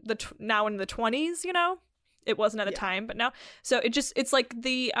given the now in the 20s, you know. It wasn't at the time, but now. So it's like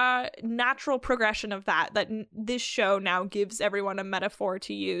the natural progression of that this show now gives everyone a metaphor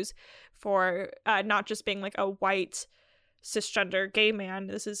to use for not just being like a white cisgender gay man.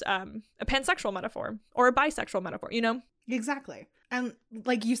 This is a pansexual metaphor or a bisexual metaphor, you know? Exactly. And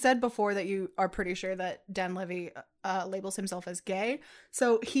like you said before that you are pretty sure that Dan Levy labels himself as gay.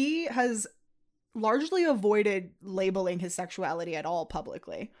 So he has largely avoided labeling his sexuality at all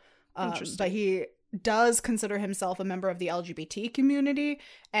publicly. Interesting. But he does consider himself a member of the LGBT community,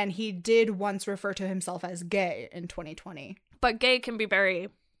 and he did once refer to himself as gay in 2020. But gay can be very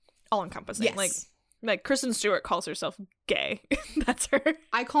all-encompassing. Yes. Like Kristen Stewart calls herself gay. That's her.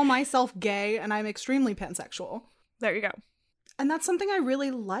 I call myself gay, and I'm extremely pansexual. There you go. And that's something I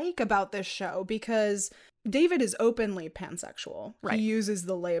really like about this show, because David is openly pansexual. Right. He uses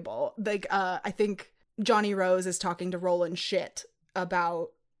the label. Like, I think Johnny Rose is talking to Roland shit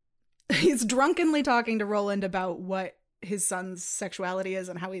about... He's drunkenly talking to Roland about what his son's sexuality is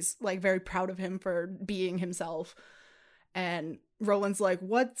and how he's, like, very proud of him for being himself. And Roland's like,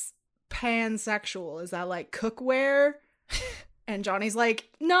 what's pansexual? Is that, like, cookware? And Johnny's like,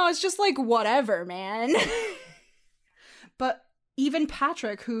 no, it's just, like, whatever, man. But even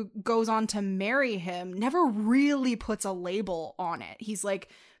Patrick, who goes on to marry him, never really puts a label on it. He's, like,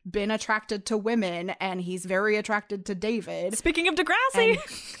 been attracted to women, and he's very attracted to David. Speaking of Degrassi...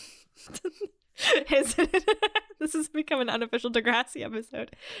 This has become an unofficial Degrassi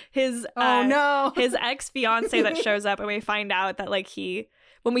episode. His ex-fiance that shows up, and we find out that like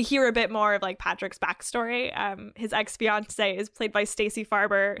when we hear a bit more of like Patrick's backstory, his ex-fiance is played by Stacey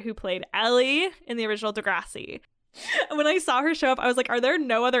Farber, who played Ellie in the original Degrassi. And when I saw her show up, I was like, are there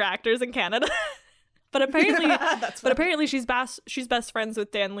no other actors in Canada? But apparently she's best friends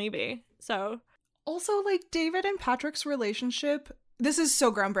with Dan Levy. So also, like, David and Patrick's relationship, this is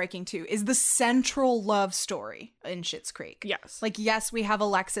so groundbreaking too, is the central love story in Schitt's Creek. Yes. Like, yes, we have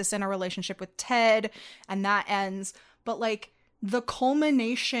Alexis in a relationship with Ted, and that ends, but like the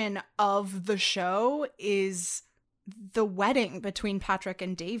culmination of the show is the wedding between Patrick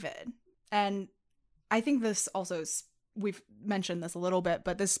and David. And I think this also we've mentioned this a little bit,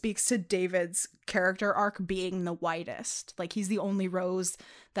 but this speaks to David's character arc being the widest. Like, he's the only rose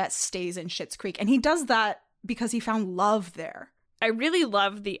that stays in Schitt's Creek, and he does that because he found love there. I really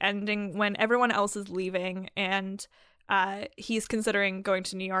love the ending when everyone else is leaving and he's considering going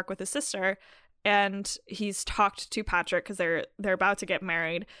to New York with his sister, and he's talked to Patrick because they're about to get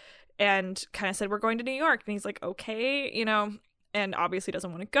married, and kind of said, we're going to New York, and he's like, okay, you know, and obviously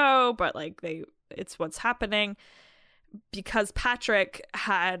doesn't want to go, but like it's what's happening, because Patrick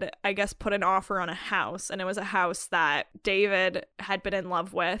had, I guess, put an offer on a house, and it was a house that David had been in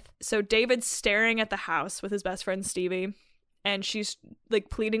love with. So David's staring at the house with his best friend Stevie, and she's like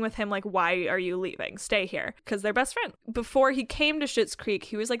pleading with him, like, why are you leaving? Stay here. Because they're best friends. Before he came to Schitt's Creek,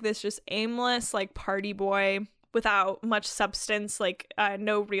 he was like this just aimless, like, party boy without much substance, like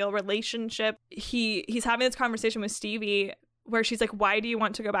no real relationship. He's having this conversation with Stevie where she's like, why do you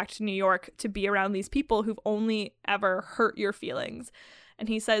want to go back to New York to be around these people who've only ever hurt your feelings? And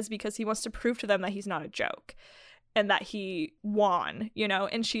he says because he wants to prove to them that he's not a joke and that he won, you know?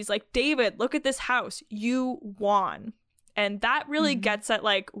 And she's like, David, look at this house. You won. And that really gets at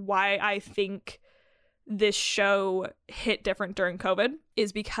like why I think this show hit different during COVID,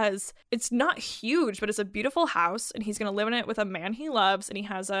 is because it's not huge, but it's a beautiful house, and he's going to live in it with a man he loves, and he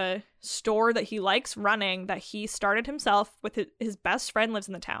has a store that he likes running that he started himself with his best friend lives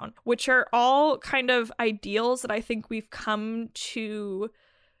in the town, which are all kind of ideals that I think we've come to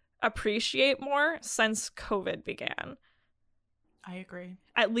appreciate more since COVID began. I agree.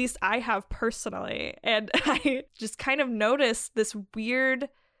 At least I have personally. And I just kind of noticed this weird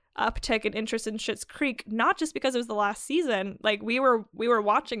uptick in interest in Schitt's Creek, not just because it was the last season. Like, we were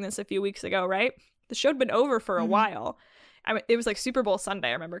watching this a few weeks ago, right? The show had been over for a while. I mean, it was like Super Bowl Sunday,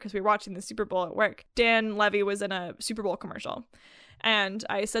 I remember, because we were watching the Super Bowl at work. Dan Levy was in a Super Bowl commercial. And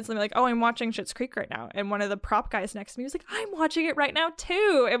I said something like, oh, I'm watching Schitt's Creek right now. And one of the prop guys next to me was like, I'm watching it right now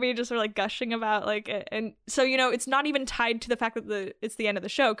too. And we just were like gushing about like it. And so, you know, it's not even tied to the fact that it's the end of the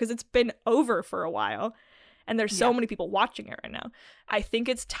show, because it's been over for a while. And there's so many people watching it right now. I think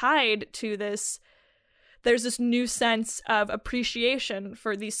it's tied to this. There's this new sense of appreciation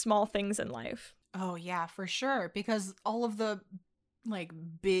for these small things in life. Oh yeah, for sure. Because all of the like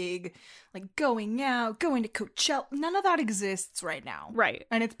big, like going out, going to Coachella, none of that exists right now. Right.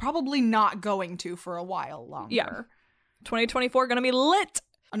 And it's probably not going to for a while longer. Yeah. 2024 gonna be lit.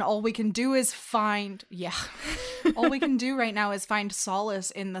 And all we can do is find, all we can do right now is find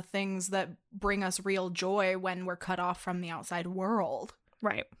solace in the things that bring us real joy when we're cut off from the outside world.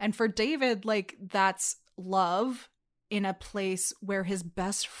 Right. And for David, like, that's love in a place where his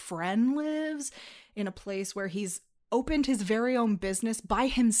best friend lives, in a place where he's opened his very own business by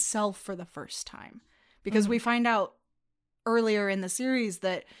himself for the first time. Because we find out earlier in the series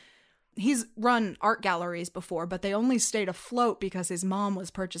that he's run art galleries before, but they only stayed afloat because his mom was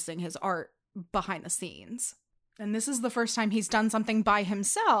purchasing his art behind the scenes. And this is the first time he's done something by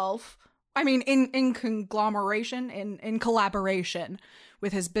himself. I mean, in conglomeration, in collaboration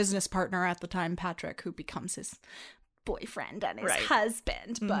with his business partner at the time, Patrick, who becomes his boyfriend and his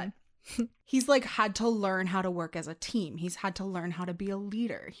husband. But he's like had to learn how to work as a team. He's had to learn how to be a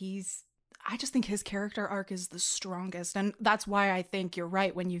leader. I just think his character arc is the strongest. And that's why I think you're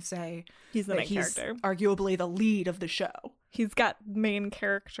right when you say he's the main character. Arguably the lead of the show. He's got main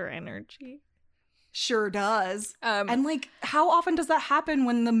character energy. Sure does. And like, how often does that happen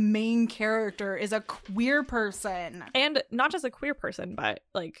when the main character is a queer person? And not just a queer person, but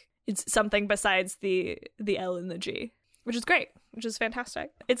like it's something besides the L and the G, which is great, which is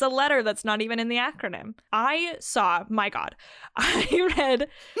fantastic. It's a letter that's not even in the acronym. I read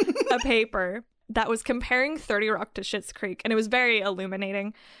a paper that was comparing 30 Rock to Schitt's Creek, and it was very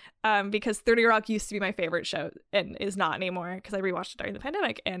illuminating because 30 Rock used to be my favorite show and is not anymore because I rewatched it during the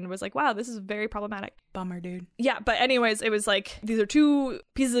pandemic and was like, wow, this is very problematic. Bummer, dude. Yeah, but anyways, it was like, these are two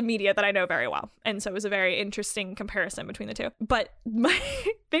pieces of media that I know very well. And so it was a very interesting comparison between the two. But my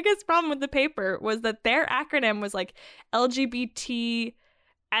biggest problem with the paper was that their acronym was like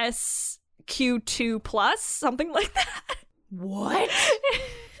LGBTSQ2+, something like that. What?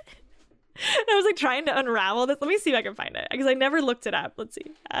 And I was like trying to unravel this. Let me see if I can find it because I never looked it up. Let's see.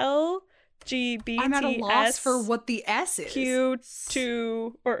 LGBT. I'm at a loss for what the S is.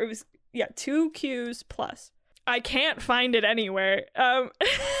 Q2, or it was, yeah, 2 Qs plus. I can't find it anywhere.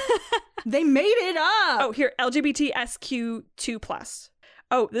 They made it up. Oh, here, LGBTSQ2 plus.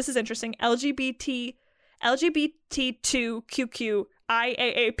 Oh, this is interesting.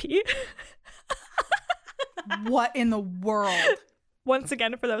 LGBT2QQIAAP. What in the world? Once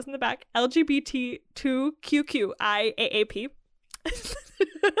again, for those in the back, LGBT2QQIAAP.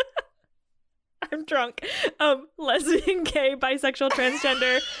 I'm drunk. Lesbian, gay, bisexual,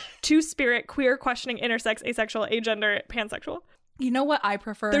 transgender, two-spirit, queer, questioning, intersex, asexual, agender, pansexual. You know what I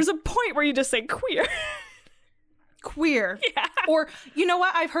prefer? There's a point where you just say queer. Queer. Yeah. Or, you know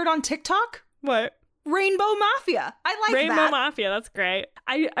what I've heard on TikTok? What? Rainbow Mafia. I like Rainbow that. Mafia, that's great.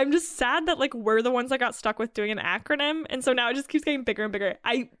 I'm just sad that like we're the ones that got stuck with doing an acronym, and so now it just keeps getting bigger and bigger.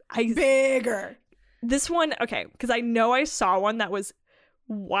 Bigger. This one, okay, because I know I saw one that was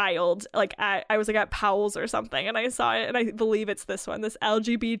wild. I was like at Powell's or something, and I saw it, and I believe it's this one. This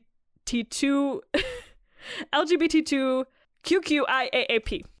LGBT2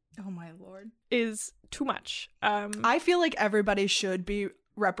 QQIAAP. Oh my lord. Is too much. I feel like everybody should be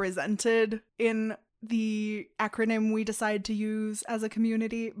represented in the acronym we decide to use as a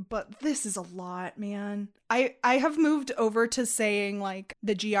community, but this is a lot, man. I have moved over to saying like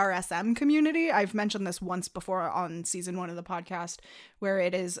the GRSM community. I've mentioned this once before on season 1 of the podcast, where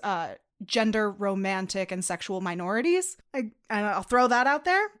it is gender, romantic, and sexual minorities. And I'll throw that out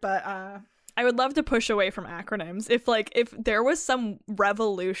there, but I would love to push away from acronyms. If there was some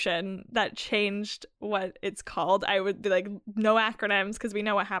revolution that changed what it's called, I would be like, no acronyms, because we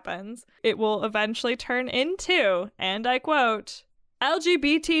know what happens. It will eventually turn into, and I quote,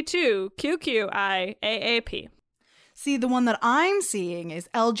 LGBT2QQIAAP. See, the one that I'm seeing is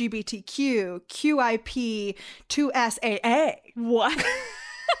LGBTQ QIP 2SAA. What?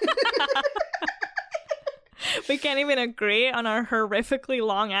 We can't even agree on our horrifically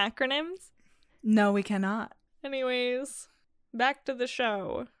long acronyms? No, we cannot. Anyways, back to the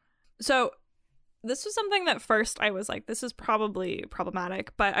show. So this was something that first I was like, this is probably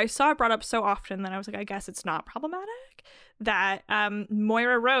problematic, but I saw it brought up so often that I was like, I guess it's not problematic, that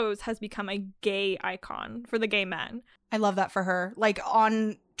Moira Rose has become a gay icon for the gay men. I love that for her. Like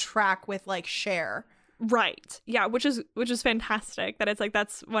on track with like Cher. Right. Yeah, which is fantastic that it's like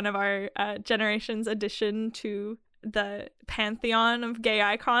that's one of our generation's addition to the pantheon of gay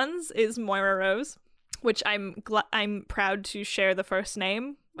icons is Moira Rose, which I'm proud to share the first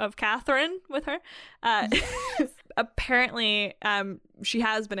name of Catherine with her. Yes. Apparently, she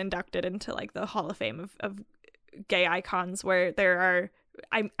has been inducted into like the Hall of Fame of gay icons, where there are,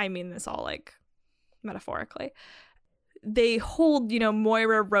 I mean this all like metaphorically. They hold,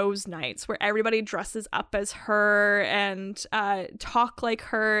 Moira Rose nights where everybody dresses up as her and talk like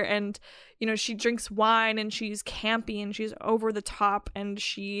her. And, she drinks wine and she's campy and she's over the top. And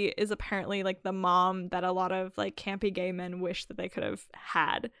she is apparently like the mom that a lot of like campy gay men wish that they could have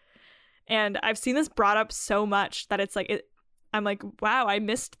had. And I've seen this brought up so much that it's like, I'm like, wow, I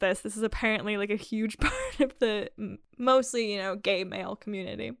missed this. This is apparently like a huge part of the mostly, gay male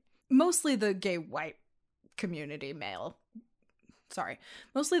community. Mostly the gay white community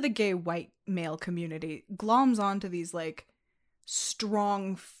mostly the gay white male community gloms onto these like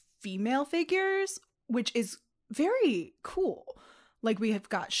strong female figures, which is very cool. Like we have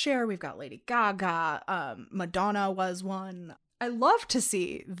got Cher, we've got Lady Gaga, Madonna was one. I love to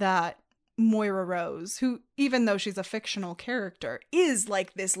see that Moira Rose, who even though she's a fictional character, is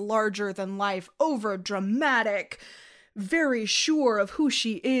like this larger than life, over dramatic, very sure of who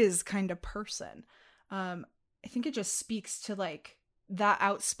she is kind of person. I think it just speaks to like that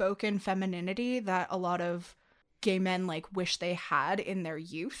outspoken femininity that a lot of gay men like wish they had in their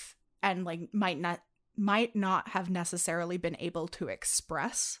youth and like might not have necessarily been able to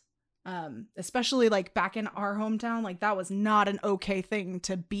express. Especially like back in our hometown, like that was not an okay thing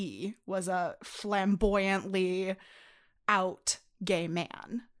to be, was a flamboyantly out gay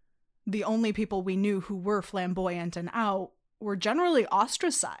man. The only people we knew who were flamboyant and out were generally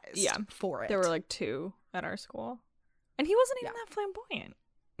ostracized for it. There were like 2 at our school. And he wasn't even that flamboyant.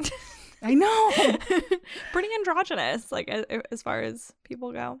 I know. Pretty androgynous, like as far as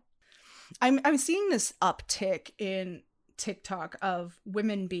people go. I'm seeing this uptick in TikTok of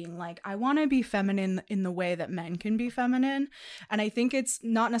women being like, I want to be feminine in the way that men can be feminine. And I think it's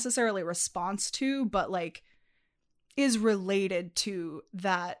not necessarily a response to, but like is related to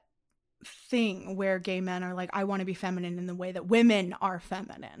that thing where gay men are like, I want to be feminine in the way that women are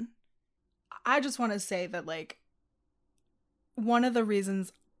feminine. I just want to say that like one of the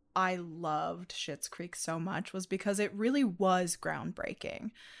reasons I loved Schitt's Creek so much was because it really was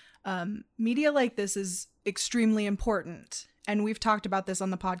groundbreaking. Media like this is extremely important, and we've talked about this on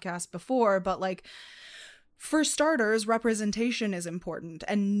the podcast before, but like for starters, representation is important,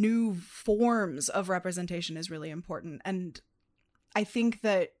 and new forms of representation is really important. And I think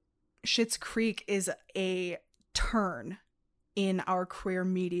that Schitt's Creek is a turn in our queer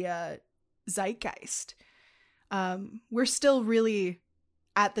media zeitgeist. We're still really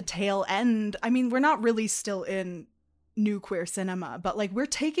at the tail end. I mean, we're not really still in new queer cinema, but like we're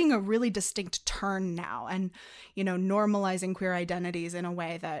taking a really distinct turn now and, normalizing queer identities in a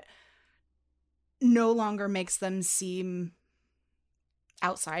way that no longer makes them seem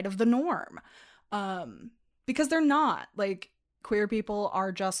outside of the norm. Because they're not. Like, queer people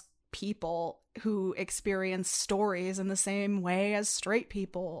are just people who experience stories in the same way as straight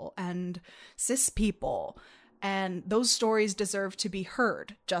people and cis people. And those stories deserve to be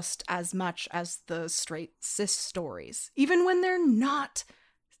heard just as much as the straight cis stories, even when they're not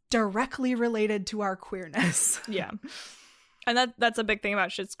directly related to our queerness. Yeah. And that's a big thing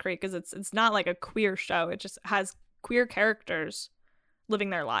about Schitt's Creek, is it's not like a queer show. It just has queer characters living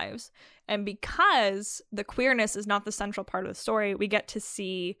their lives. And because the queerness is not the central part of the story, we get to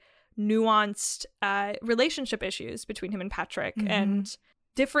see nuanced relationship issues between him and Patrick and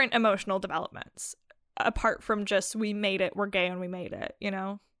different emotional developments. Apart from just, we made it, we're gay and we made it,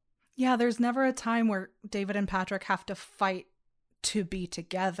 Yeah, there's never a time where David and Patrick have to fight to be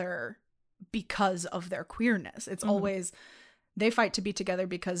together because of their queerness. It's always, they fight to be together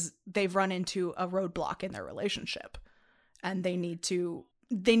because they've run into a roadblock in their relationship. And they need to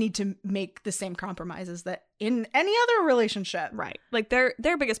make the same compromises that in any other relationship. Right. Like their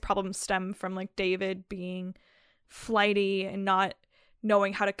biggest problems stem from like David being flighty and not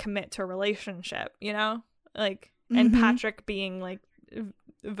knowing how to commit to a relationship, like, and Patrick being like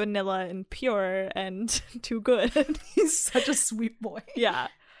vanilla and pure and too good. He's such a sweet boy. Yeah.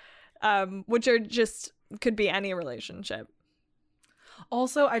 Which are just could be any relationship.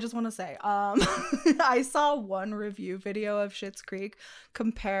 Also, I just want to say, I saw one review video of Schitt's Creek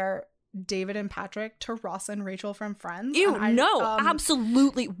compare David and Patrick to Ross and Rachel from Friends. Ew,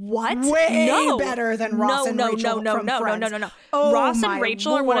 absolutely. What? Way better than Ross and Rachel from Friends. No. Oh, Ross and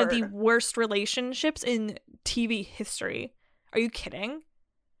Rachel are one of the worst relationships in TV history. Are you kidding?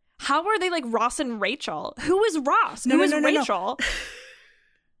 How are they like Ross and Rachel? Who is Ross? Who is Rachel?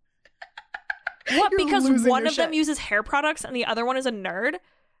 What? Because one of them uses hair products and the other one is a nerd?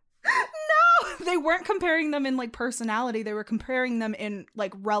 No, they weren't comparing them in like personality. They were comparing them in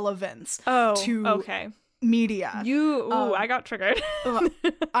like relevance to media. I got triggered.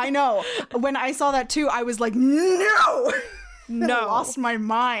 I know. When I saw that too, I was like, no, No. lost my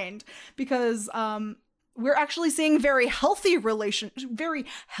mind because we're actually seeing very healthy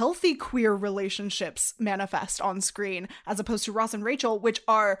queer relationships manifest on screen, as opposed to Ross and Rachel, which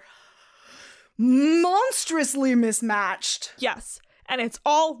are monstrously mismatched. Yes. And it's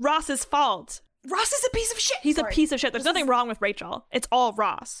all Ross's fault. Ross is a piece of shit. He's a piece of shit. There's nothing wrong with Rachel. It's all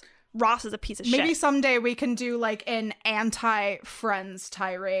Ross. Ross is a piece of shit. Maybe someday we can do like an anti-Friends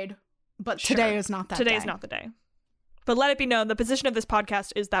tirade, but today is not that day. Today is not the day. But let it be known, the position of this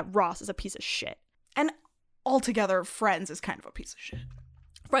podcast is that Ross is a piece of shit. And altogether, Friends is kind of a piece of shit.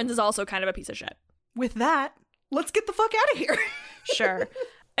 Friends is also kind of a piece of shit. With that, let's get the fuck out of here. Sure.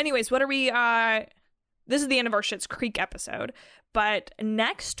 Anyways, what are we, this is the end of our Schitt's Creek episode, but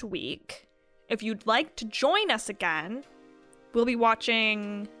next week, if you'd like to join us again, we'll be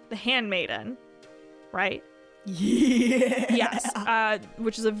watching The Handmaiden, right? Yeah. Yes,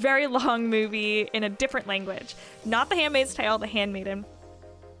 which is a very long movie in a different language. Not The Handmaid's Tale, The Handmaiden.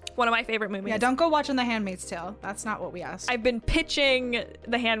 One of my favorite movies. Yeah, don't go watching The Handmaid's Tale. That's not what we asked. I've been pitching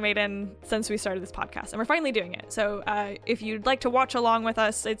The Handmaiden since we started this podcast, and we're finally doing it. So if you'd like to watch along with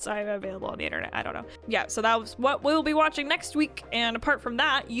us, it's available on the internet. I don't know. Yeah, so that was what we'll be watching next week. And apart from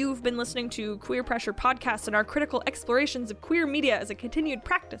that, you've been listening to Queer Pressure Podcast and our critical explorations of queer media as a continued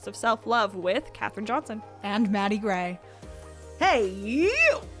practice of self-love with Katherine Johnson. And Maddie Gray. Hey,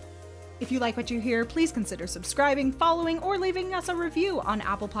 you! If you like what you hear, please consider subscribing, following, or leaving us a review on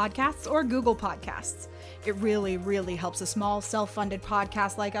Apple Podcasts or Google Podcasts. It really, really helps a small, self-funded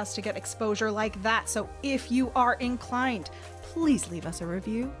podcast like us to get exposure like that, so if you are inclined, please leave us a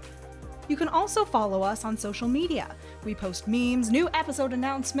review. You can also follow us on social media. We post memes, new episode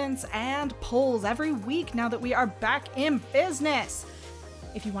announcements, and polls every week now that we are back in business.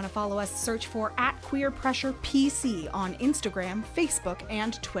 If you want to follow us, search for @QueerPressurePC on Instagram, Facebook,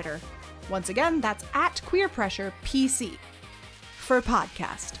 and Twitter. Once again, that's @QueerPressurePC for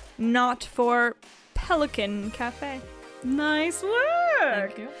podcast. Not for Pelican Cafe. Nice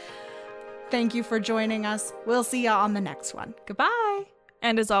work! Thank you. Thank you for joining us. We'll see ya on the next one. Goodbye!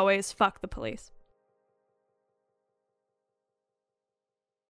 And as always, fuck the police.